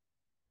দিবে।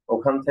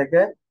 ওখান থেকে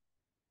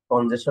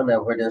কনজেশন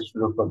অ্যাভয়েডেন্স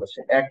শুরু করবে,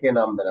 সে 1-এ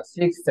নামবে না,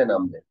 6-এ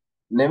নামবে।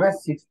 নেমে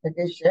 6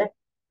 থেকে সে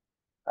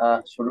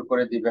শুরু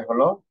করে দিবে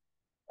হলো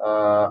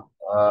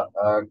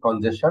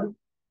কনজেশন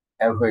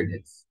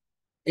অ্যাভয়েডেন্স।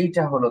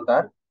 এইটা হলো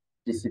তার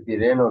টিসিপি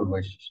রেনোর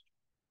বৈশিষ্ট্য।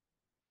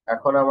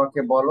 এখন আমাকে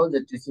বলো যে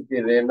টিসিপি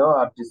রেনো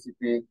আর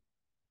টিসিপি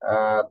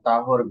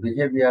তাহর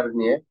বিহেভিয়ার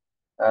নিয়ে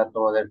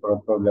তোমাদের কোনো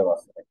প্রবলেম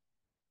আছে নাকি?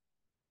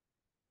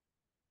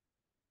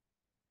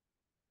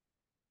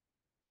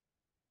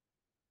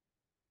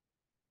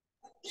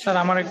 স্যার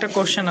আমার একটা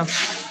কোশ্চেন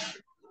আছে।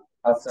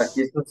 আচ্ছা,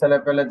 কিছু ছেলে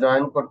পেলে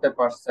জয়েন করতে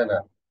পারছে না।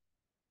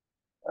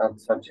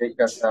 আচ্ছা ঠিক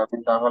আছে, আমি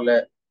তাহলে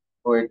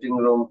ওয়েটিং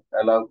রুম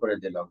অ্যালাউ করে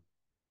দিলাম,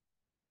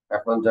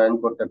 এখন জয়েন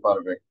করতে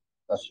পারবে,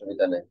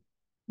 অসুবিধা নেই।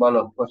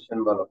 বলো, কোশ্চেন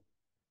বলো।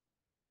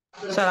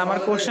 স্যার আমার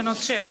কোশ্চেন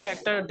হচ্ছে,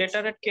 একটা ডেটা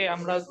রেট কে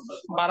আমরা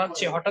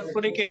বাড়াচ্ছি, হঠাৎ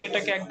করে কি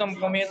এটাকে একদম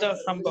কমিয়ে দেওয়া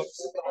সম্ভব?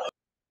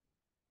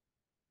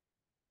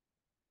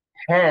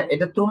 হ্যাঁ,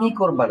 এটা তুমি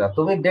করবা না,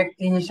 তুমি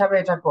ব্যক্তি হিসাবে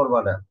এটা করবা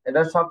না,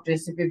 এটা সব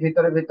টিসিপি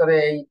ভিতরে ভিতরে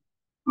এই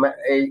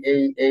এই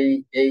এই এই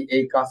এই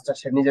এই কাজটা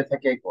সে নিজে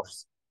থেকেই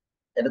করছে,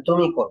 এটা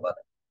তুমি করবা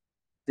না,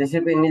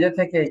 টিসিপি নিজে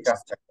থেকে এই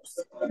কাজটা করছে।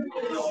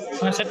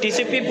 মানে স্যার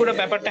টিসিপি পুরো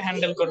ব্যাপারটা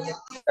হ্যান্ডেল করবে?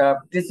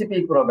 টিসিপি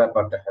পুরো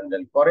ব্যাপারটা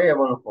হ্যান্ডেল করে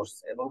এবং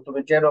করছে, এবং তুমি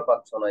টেরও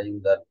পাচ্ছ না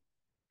ইউজার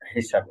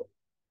হিসাবে।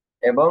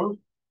 এবং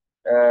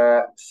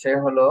আহ, সে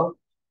হলো,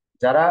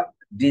 যারা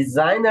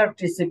ডিজাইনার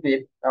টিসিপির,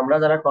 আমরা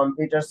যারা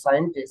কম্পিউটার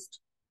সায়েন্টিস্ট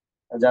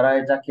যারা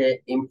এটাকে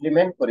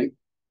ইমপ্লিমেন্ট করি,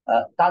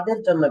 তাদের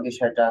জন্য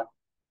বিষয়টা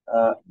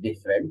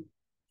ডিফারেন্ট।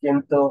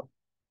 কিন্তু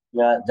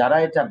যারা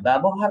এটা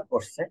ব্যবহার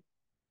করছে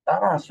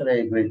তারা আসলে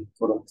এইগুলি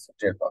কোনো কিছু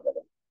টের পাবে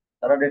না।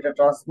 তারা ডেটা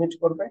ট্রান্সমিট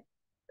করবে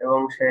এবং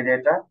সেই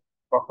ডেটা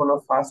কখনো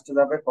ফাস্ট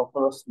যাবে,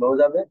 কখনো স্লো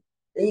যাবে,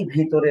 এই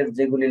ভিতরের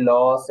যেগুলি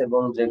লস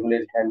এবং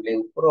যেগুলির হ্যান্ডলিং,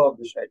 পুরো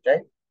বিষয়টাই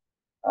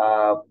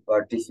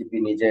টিসিপি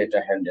নিজে এটা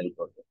হ্যান্ডেল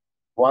করবে।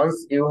 Once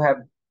you have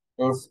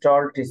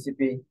install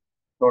TCP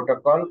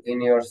protocol in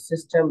your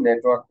system,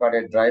 network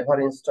কার্ডে ড্রাইভার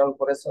ইনস্টল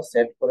করেছো,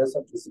 সেট করেছো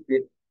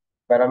টিসিপির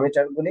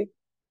প্যারামিটার গুলি,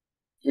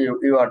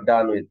 you R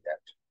done with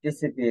that.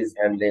 TCP is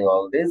handling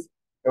all this.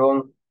 এবং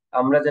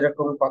আমরা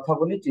যেরকম কথা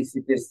বলি,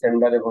 টিসিপির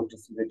সেন্ডার এবং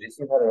টিসিপির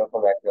রিসিভার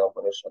এরকম একে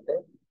অপরের সাথে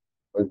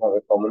ওইভাবে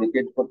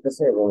কমিউনিকেট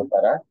করতেছে, এবং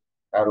তারা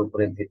তার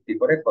উপরে ভিত্তি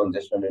করে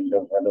কনজেশন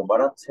উইন্ডোর ভ্যালু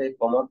বাড়াচ্ছে,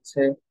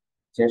 কমাচ্ছে,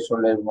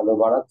 থ্রেশহোল্ডের ভ্যালু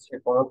বাড়াচ্ছে,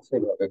 কমাচ্ছে,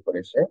 এভাবে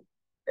করে সে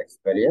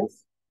এক্সপেরিয়েন্স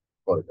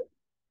করবে।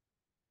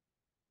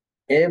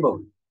 এবং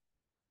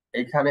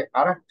এখানে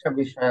আরেকটা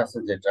বিষয় আছে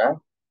যেটা,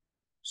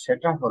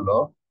 সেটা হলো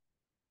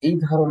এই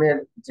ধরনের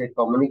যে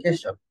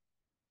কমিউনিকেশন,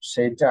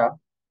 সেটা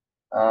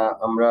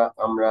আমরা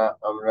আমরা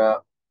আমরা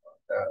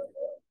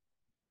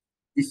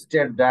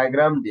স্টেট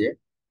ডায়াগ্রাম দিয়ে,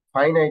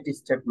 finite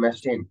state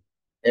machine,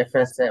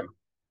 FSM,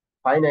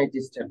 finite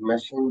state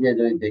machine দিয়ে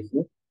যদি দেখি,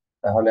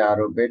 তাহলে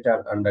আরো বেটার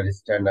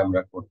আন্ডারস্ট্যান্ড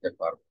আমরা করতে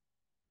পারবো।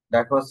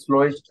 দেখো, স্লো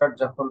স্টার্ট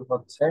যখন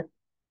হচ্ছে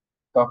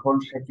তখন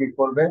সে কি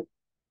করবে,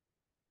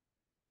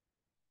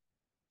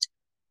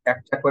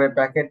 একটা করে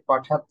প্যাকেট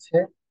পাঠাচ্ছে,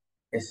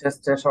 এসএস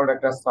থ্রেশহোল্ড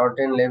একটা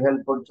সার্টেন লেভেল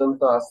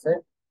পর্যন্ত আছে,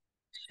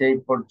 সেই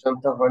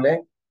পর্যন্ত হলে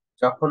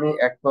যখনই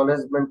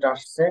অ্যাকনলেজমেন্ট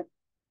আসছে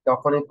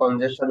তখনই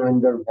কনজেশন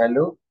উইন্ডোর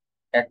ভ্যালু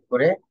এক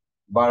করে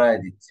বাড়ায়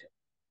দিচ্ছে,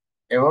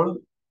 এবং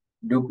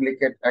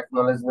ডুপ্লিকেট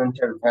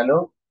অ্যাকনলেজমেন্টের ভ্যালু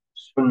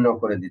শূন্য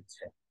করে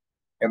দিচ্ছে।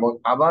 এবং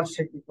আবার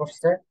সে কি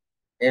করছে,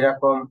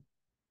 এরকম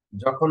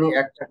যখনই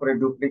একটা করে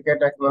ডুপ্লিকেট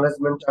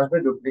অ্যাকনলেজমেন্ট আসবে,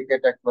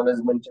 ডুপ্লিকেট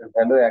অ্যাকনলেজমেন্টের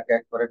ভ্যালু এক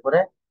এক করে করে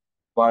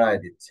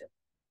বাড়ায় দিচ্ছে।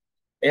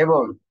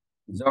 এবং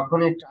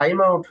যখনই টাইম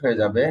আউট হয়ে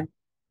যাবে,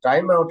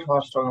 টাইম আউট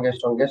হওয়ার সঙ্গে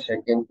সঙ্গে সে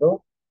কিন্তু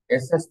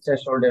এসএস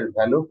থ্রেশহোল্ড এর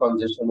ভ্যালু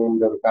কনজেশন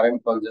উইন্ডোর, কারেন্ট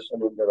কনজেশন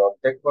উইন্ডোর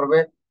অর্ধেক করবে,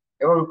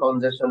 এবং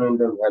কনজেশন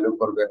উইন্ডোর ভ্যালু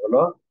করবে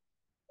হলো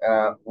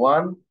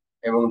 1,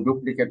 এবং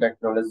ডুপ্লিকেট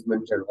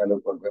অ্যাকনলেজমেন্ট এর ভ্যালু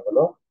করবে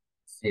হলো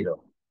 0,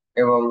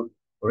 এবং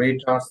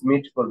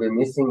রিট্রান্সমিট করবে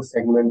মিসিং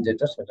সেগমেন্ট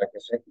যেটা, সেটাকে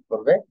সে কি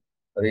করবে,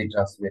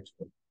 রিট্রান্সমিট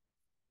করবে।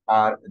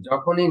 আর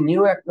যখনই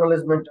নিউ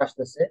অ্যাকনলেজমেন্ট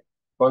আসতেছে,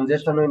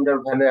 কনজেশন উইন্ডোর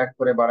ভ্যালু এক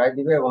করে বাড়ায়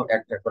দিবে এবং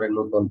একটা করে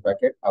নতুন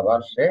প্যাকেট আবার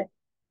সে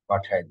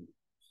পাঠায় দিবে।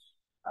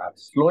 আর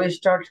স্লো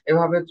স্টার্ট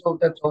এভাবে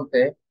চলতে চলতে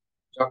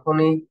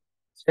যখনই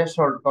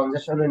থ্রেশহোল্ড,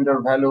 কনজেশন উইন্ডোর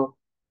ভ্যালু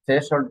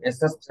থ্রেশহোল্ড,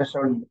 এসএস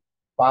থ্রেশহোল্ড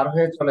পার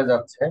হয়ে চলে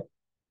যাচ্ছে,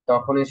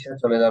 তখনই সে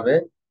চলে যাবে,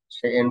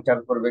 সে এন্টার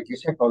করবে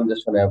কিসে,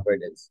 কনজেশন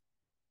অ্যাভয়েডেন্স।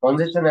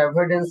 কনজেশন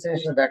অ্যাভয়েডেন্সে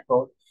এসে দেখো,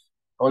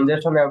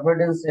 কনজেশন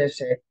অ্যাভয়েডেন্সে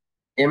এসে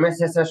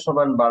এমএসএস এর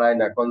সমান বাড়ায়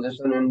না,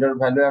 কনজেশন উইন্ডোর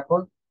ভ্যালু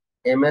এখন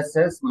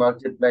MSS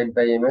multiplied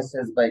by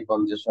MSS by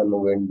কনজেশন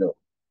window,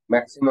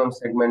 maximum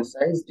segment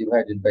size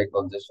divided by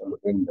কনজেশন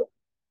window.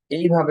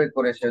 এইভাবে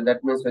করে সে, দ্যাট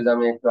মিনস যে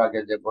আমি একটু আগে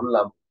যে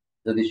বললাম,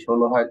 যদি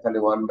 16 হয় তাহলে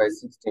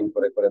 1/16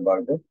 করে করে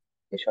বাড়বে,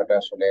 বিষয়টা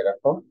আসলে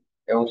এরকম।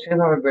 এবং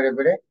সেভাবে বেড়ে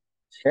বেড়ে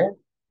সে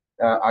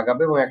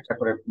আগাবে এবং একটা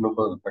করে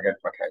নতুন প্যাকেট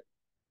পাঠায়।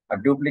 আর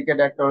ডুপ্লিকেট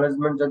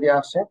অ্যাকনলেজমেন্ট যদি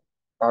আসে,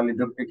 তাহলে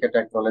ডুপ্লিকেট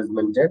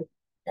অ্যাকনলেজমেন্টের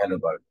ভ্যালু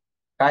বাড়বে।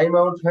 টাইম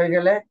আউট হয়ে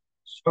গেলে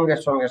সঙ্গে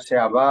সঙ্গে সে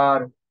আবার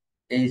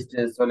এই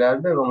স্টেজ চলে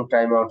আসবে, এবং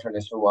টাইম আউট হলে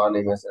সে 1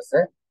 এমএসএস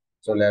এ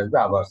চলে আসবে,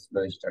 আবার স্লো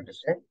স্টার্টে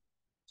সে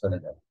চলে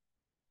যাবে।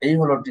 এই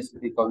হলো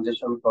টিসিপি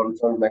কনজেশন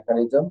কন্ট্রোল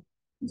মেকানিজম,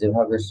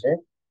 যেভাবে সে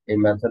এই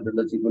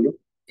মেথডোলজি গুলি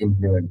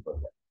ইমপ্লিমেন্ট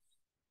করবে।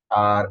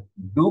 আর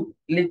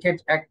ডুপ্লিকেট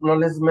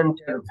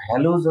অ্যাকনলেজমেন্টের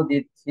ভ্যালু যদি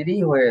 3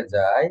 হয়ে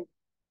যায়,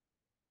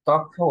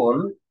 তখন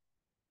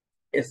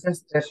এসএস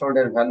থ্রেশহোল্ড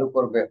এর ভ্যালু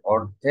করবে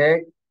অর্ধেক,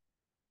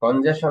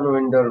 কনজেশন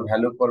উইন্ডোর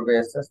ভ্যালু করবে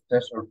এসএস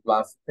থ্রেশহোল্ড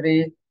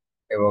 +3,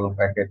 এবং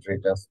প্যাকেট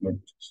রিট্রান্সমিট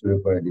শুরু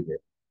করে দিবে।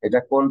 এটা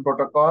কোন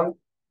প্রোটোকল?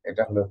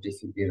 এটা হলো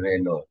টিসিপি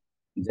রেনো,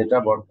 যেটা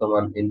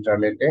বর্তমান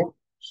ইন্টারনেটে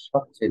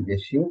সবচেয়ে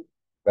বেশি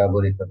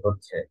ব্যবহৃত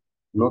হচ্ছে।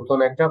 নতুন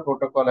একটা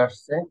প্রোটোকল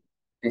আসছে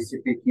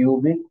টিসিপি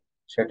কিউবিক,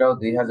 সেটাও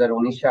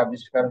 2019-এ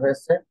আবিষ্কার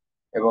হয়েছে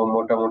এবং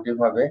মোটামুটি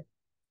ভাবে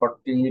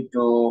 40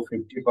 to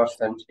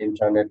 50%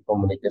 ইন্টারনেট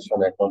কমিউনিকেশন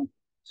এখন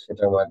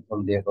সেটার মাধ্যম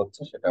দিয়ে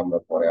হচ্ছে, সেটা আমরা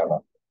পরে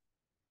আলাপ।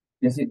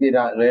 TCP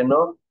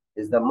Reno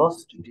is the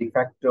most de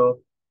facto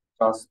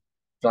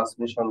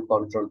transmission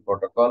control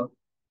protocol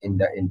in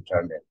the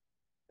internet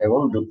এবং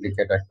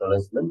ডুপ্লিকেট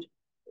অ্যাকনলেজমেন্ট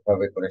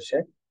এভাবে করে সে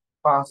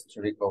ফাস্ট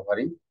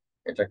রিকভারি,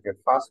 এটাকে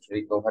ফাস্ট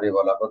রিকভারি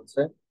বলা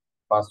হচ্ছে,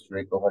 ফাস্ট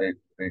রিকভারি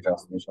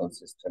রিট্রান্সমিশন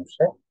সিস্টেম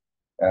সে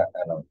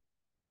অ্যালাউ।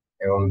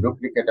 এবং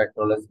ডুপ্লিকেট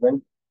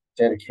অ্যাকনলেজমেন্ট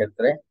এর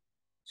ক্ষেত্রে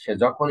সে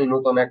যখনই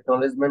নতুন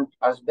অ্যাকনলেজমেন্ট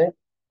আসবে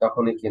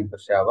তখনই কিন্তু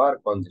সে আবার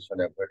কনজেশন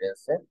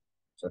অ্যাভয়েডেন্সে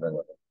চলে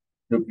যাবে।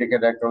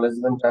 ডুপ্লিকেট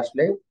অ্যাকনলেজমেন্ট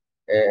আসলে,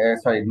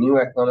 সরি, নিউ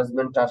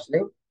অ্যাকনলেজমেন্ট আসলে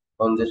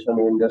কনজেশন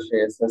উইন্ডো সে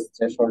এসএস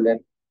থ্রেশহোল্ডের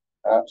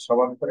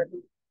সমান করে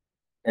দিবে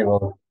এবং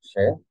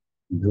সে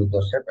দ্রুত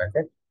সে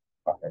প্যাকেট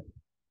পাঠাবে।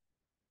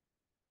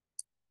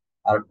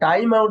 আর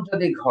টাইম আউট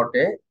যদি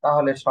ঘটে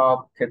তাহলে সব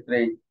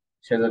ক্ষেত্রেই,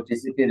 সেটা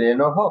টিসিপি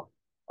রেনো হোক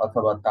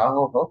অথবা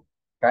তাও হোক,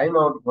 টাইম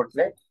আউট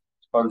ঘটলে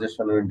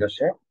কনজেশন উইন্ডো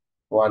সে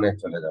ওয়ানে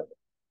চলে যাবে।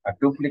 আর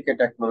ডুপ্লিকেট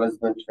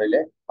অ্যাকনোলেজমেন্ট হইলে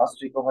ফার্স্ট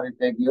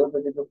রিকভারিতে গিয়েও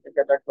যদি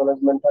ডুপ্লিকেট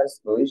অ্যাকনোলেজমেন্ট হয়,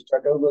 স্লো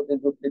স্টার্টেও যদি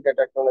ডুপ্লিকেট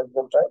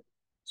অ্যাকনোলেজমেন্ট হয়,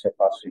 সে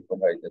ফার্স্ট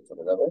রিকভারিতে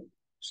চলে যাবে,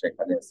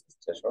 সেখানে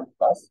স্টেশন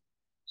প্লাস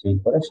 3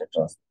 করে সে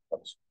ট্রান্সফার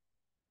করে।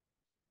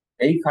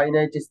 এই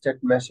ফাইনাইট স্টেট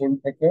মেশিন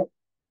থেকে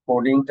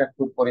কোডিংটা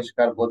খুব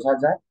পরিষ্কার বোঝা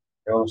যায়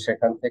এবং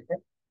সেখান থেকে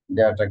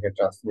ডেটাটাকে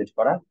ট্রান্সমিট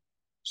করা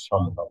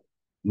সম্ভব।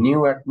 নিউ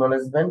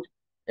অ্যাকনলেজমেন্ট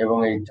এবং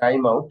এই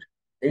টাইম আউট,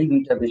 এই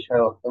দুইটা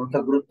বিষয় অত্যন্ত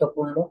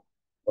গুরুত্বপূর্ণ।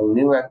 এবং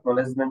নিউ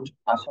অ্যাকনলেজমেন্ট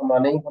আসা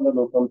মানেই হলো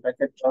নতুন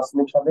প্যাকেট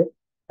ট্রান্সমিট হবে,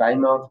 টাইম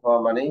আউট হওয়া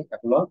মানেই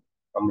হলো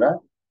আমরা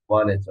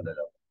ওয়ানে চলে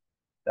যাব।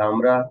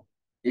 আমরা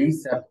এই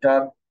চ্যাপ্টার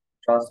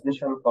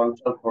ট্রান্সমিশন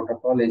কন্ট্রোল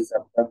প্রোটোকল, এই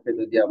চ্যাপ্টারকে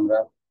যদি আমরা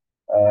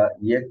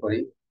করি,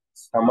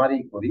 সামারি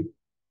করি,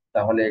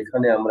 তাহলে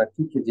এখানে আমরা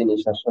কি কি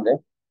জিনিস আসলে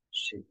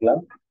শিখলাম?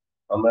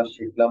 আমরা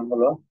শিখলাম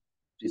হলো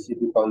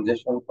টিসিপি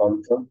কনজেশন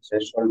কন্ট্রোল,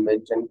 থ্রেশহোল্ড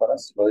মেইনটেইন করা,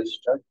 স্লো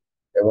স্টার্ট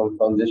এবং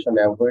কনজেশন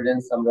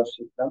অ্যাভয়েডেন্স আমরা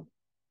শিখলাম।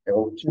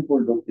 এবং ট্রিপল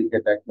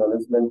ডুপ্লিকেট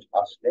অ্যাকনলেজমেন্ট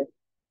আসলে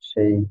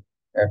সেই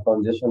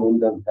কনজেশন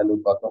উইন্ডোর ভ্যালু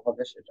কত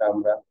হবে সেটা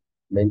আমরা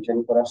মেইনটেইন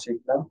করা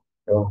শিখলাম।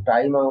 এবং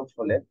টাইম আউট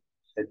হলে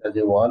সেটা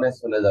যে ওয়ানে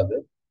চলে যাবে।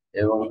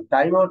 এবং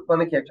টাইম আউট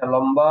মানে কি, একটা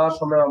লম্বা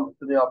সময়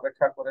তুমি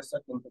অপেক্ষা করেছো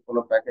কিন্তু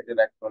কোনো প্যাকেটের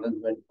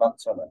অ্যাকনলেজমেন্ট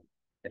পাচ্ছ না,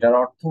 এটার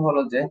অর্থ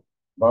হলো যে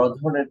বড়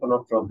ধরনের কোনো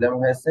প্রবলেম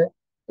হয়েছে,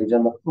 এই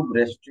জন্য খুব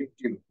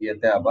রেস্ট্রিকটিভ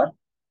ইয়েতে আবার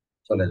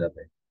চলে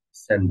যাবে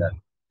সেন্ডার,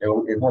 এবং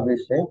এভাবে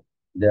সে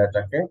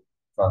ডেটাটাকে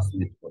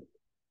ট্রান্সমিট করবে।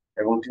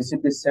 এবং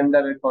টিসিপি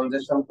সেন্ডারের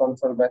কনজেশন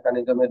কন্ট্রোল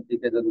মেকানিজমের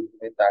দিকে যদি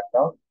তুমি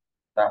তাকাও,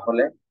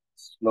 তাহলে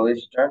স্লো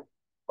স্টার্ট,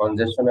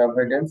 কনজেশন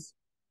অ্যাভয়েডেন্স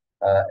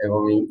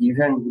এবং এই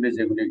ইভেন্ট গুলি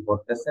যেগুলি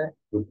ঘটতেছে,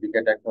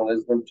 ডুপ্লিকেট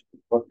অ্যাকনোলেজমেন্ট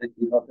করতে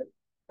কি হবে,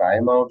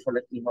 টাইম আউট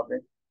হলে কি হবে,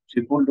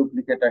 ট্রিপল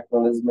ডুপ্লিকেট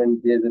অ্যাকনোলেজমেন্ট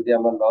দিয়ে যদি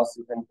আমরা লস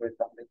ইভেন্ট করি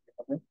তাহলে কি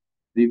হবে,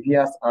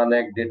 প্রিভিয়াস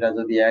আনএক ডেটা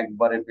যদি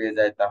একবারে পেয়ে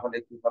যায় তাহলে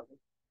কি হবে,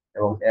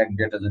 এবং এক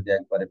ডেটা যদি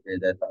একবারে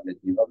পেয়ে যায় তাহলে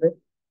কি হবে,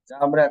 যা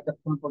আমরা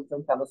এতক্ষণ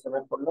পর্যন্ত আলোচনা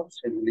করলাম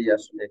সেগুলি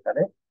আসলে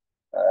এখানে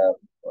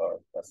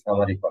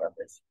সামারি করা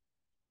হয়েছে।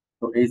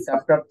 তো এই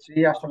চ্যাপ্টার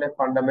 3 আসলে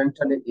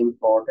ফান্ডামেন্টালি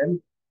ইম্পর্টেন্ট।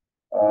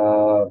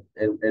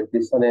 এর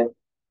পিছনে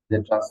যে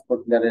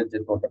ট্রান্সপোর্ট লেয়ারের যে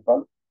প্রোটোকল,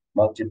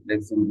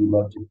 মাল্টিপ্লেক্সিং,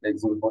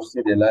 ডিমাল্টিপ্লেক্সিং করছি,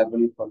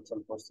 রিলায়েবল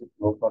কন্ট্রোল করছি,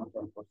 ফ্লো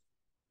কন্ট্রোল করছি,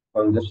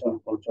 কনজেশন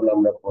কন্ট্রোল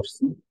আমরা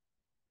করছি।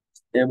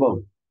 এবং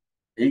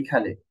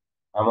এইখানে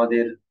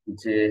আমাদের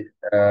যে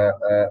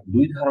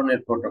দুই ধরনের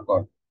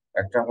প্রোটোকল,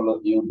 একটা হলো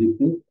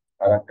ইউডিপি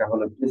আর একটা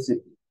হলো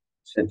টিসিপি,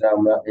 সেটা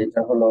আমরা,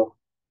 এটা হলো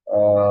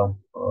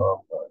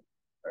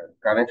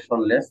কানেকশন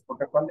লেস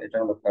প্রোটোকল, এটা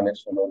হলো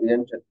কানেকশন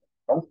ওরিয়েন্টেড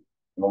প্রোটোকল।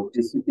 এবং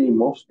টিসিপি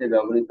মোস্টলি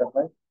ব্যবহৃত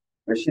হয়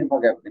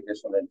বেশিরভাগ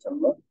অ্যাপ্লিকেশনের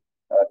জন্য,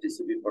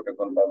 টিসিপি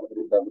প্রোটোকল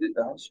ব্যবহৃত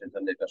হয়,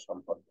 সেজন্য এটা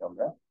সম্পর্কে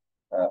আমরা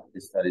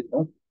বিস্তারিত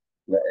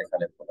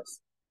এখানে পড়েছি।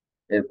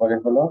 এরপরে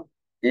হলো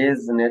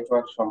এজ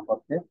নেটওয়ার্ক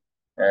সম্পর্কে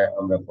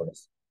আমরা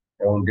পড়েছি,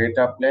 এবং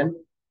ডেটা প্লেন,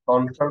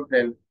 কন্ট্রোল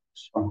প্লেন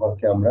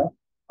সম্পর্কে আমরা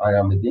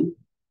আগামী দিন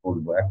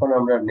পড়বো। এখন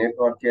আমরা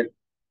নেটওয়ার্কের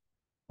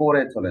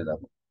পরে চলে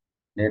যাব,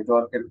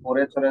 নেটওয়ার্কের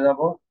পরে চলে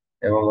যাব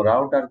এবং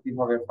রাউটার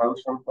কিভাবে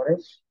ফাংশন করে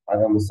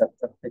আগামী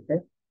চ্যাপ্টার থেকে।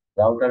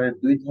 রাউটারের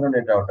দুই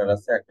ধরনের রাউটার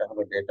আছে, একটা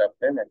হলো ডেটা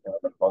প্লেন, একটা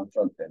হলো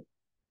কন্ট্রোল প্লেন।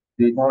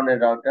 দুই ধরনের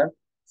রাউটার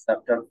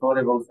চ্যাপ্টার 4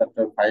 এবং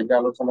চ্যাপ্টার 5 এ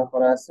আলোচনা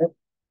করা আছে।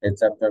 এই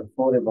চ্যাপ্টার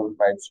 4 এবং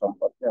 5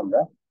 সম্পর্কে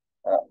আমরা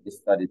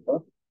বিস্তারিত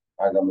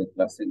আগামী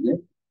ক্লাসে গিয়ে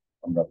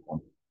আমরা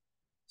পড়ব।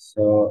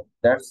 So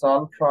that's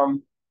all from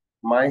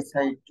my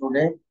side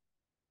today.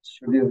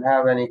 Should you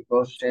have any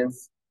questions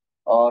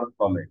or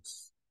comments?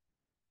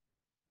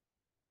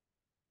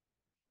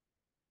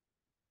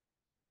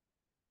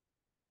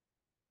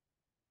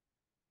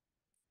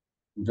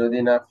 যদি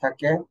না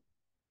থাকে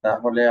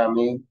তাহলে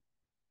আমি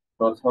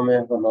প্রথমে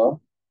হলো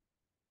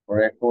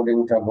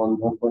রেকর্ডিংটা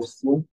বন্ধ করছি।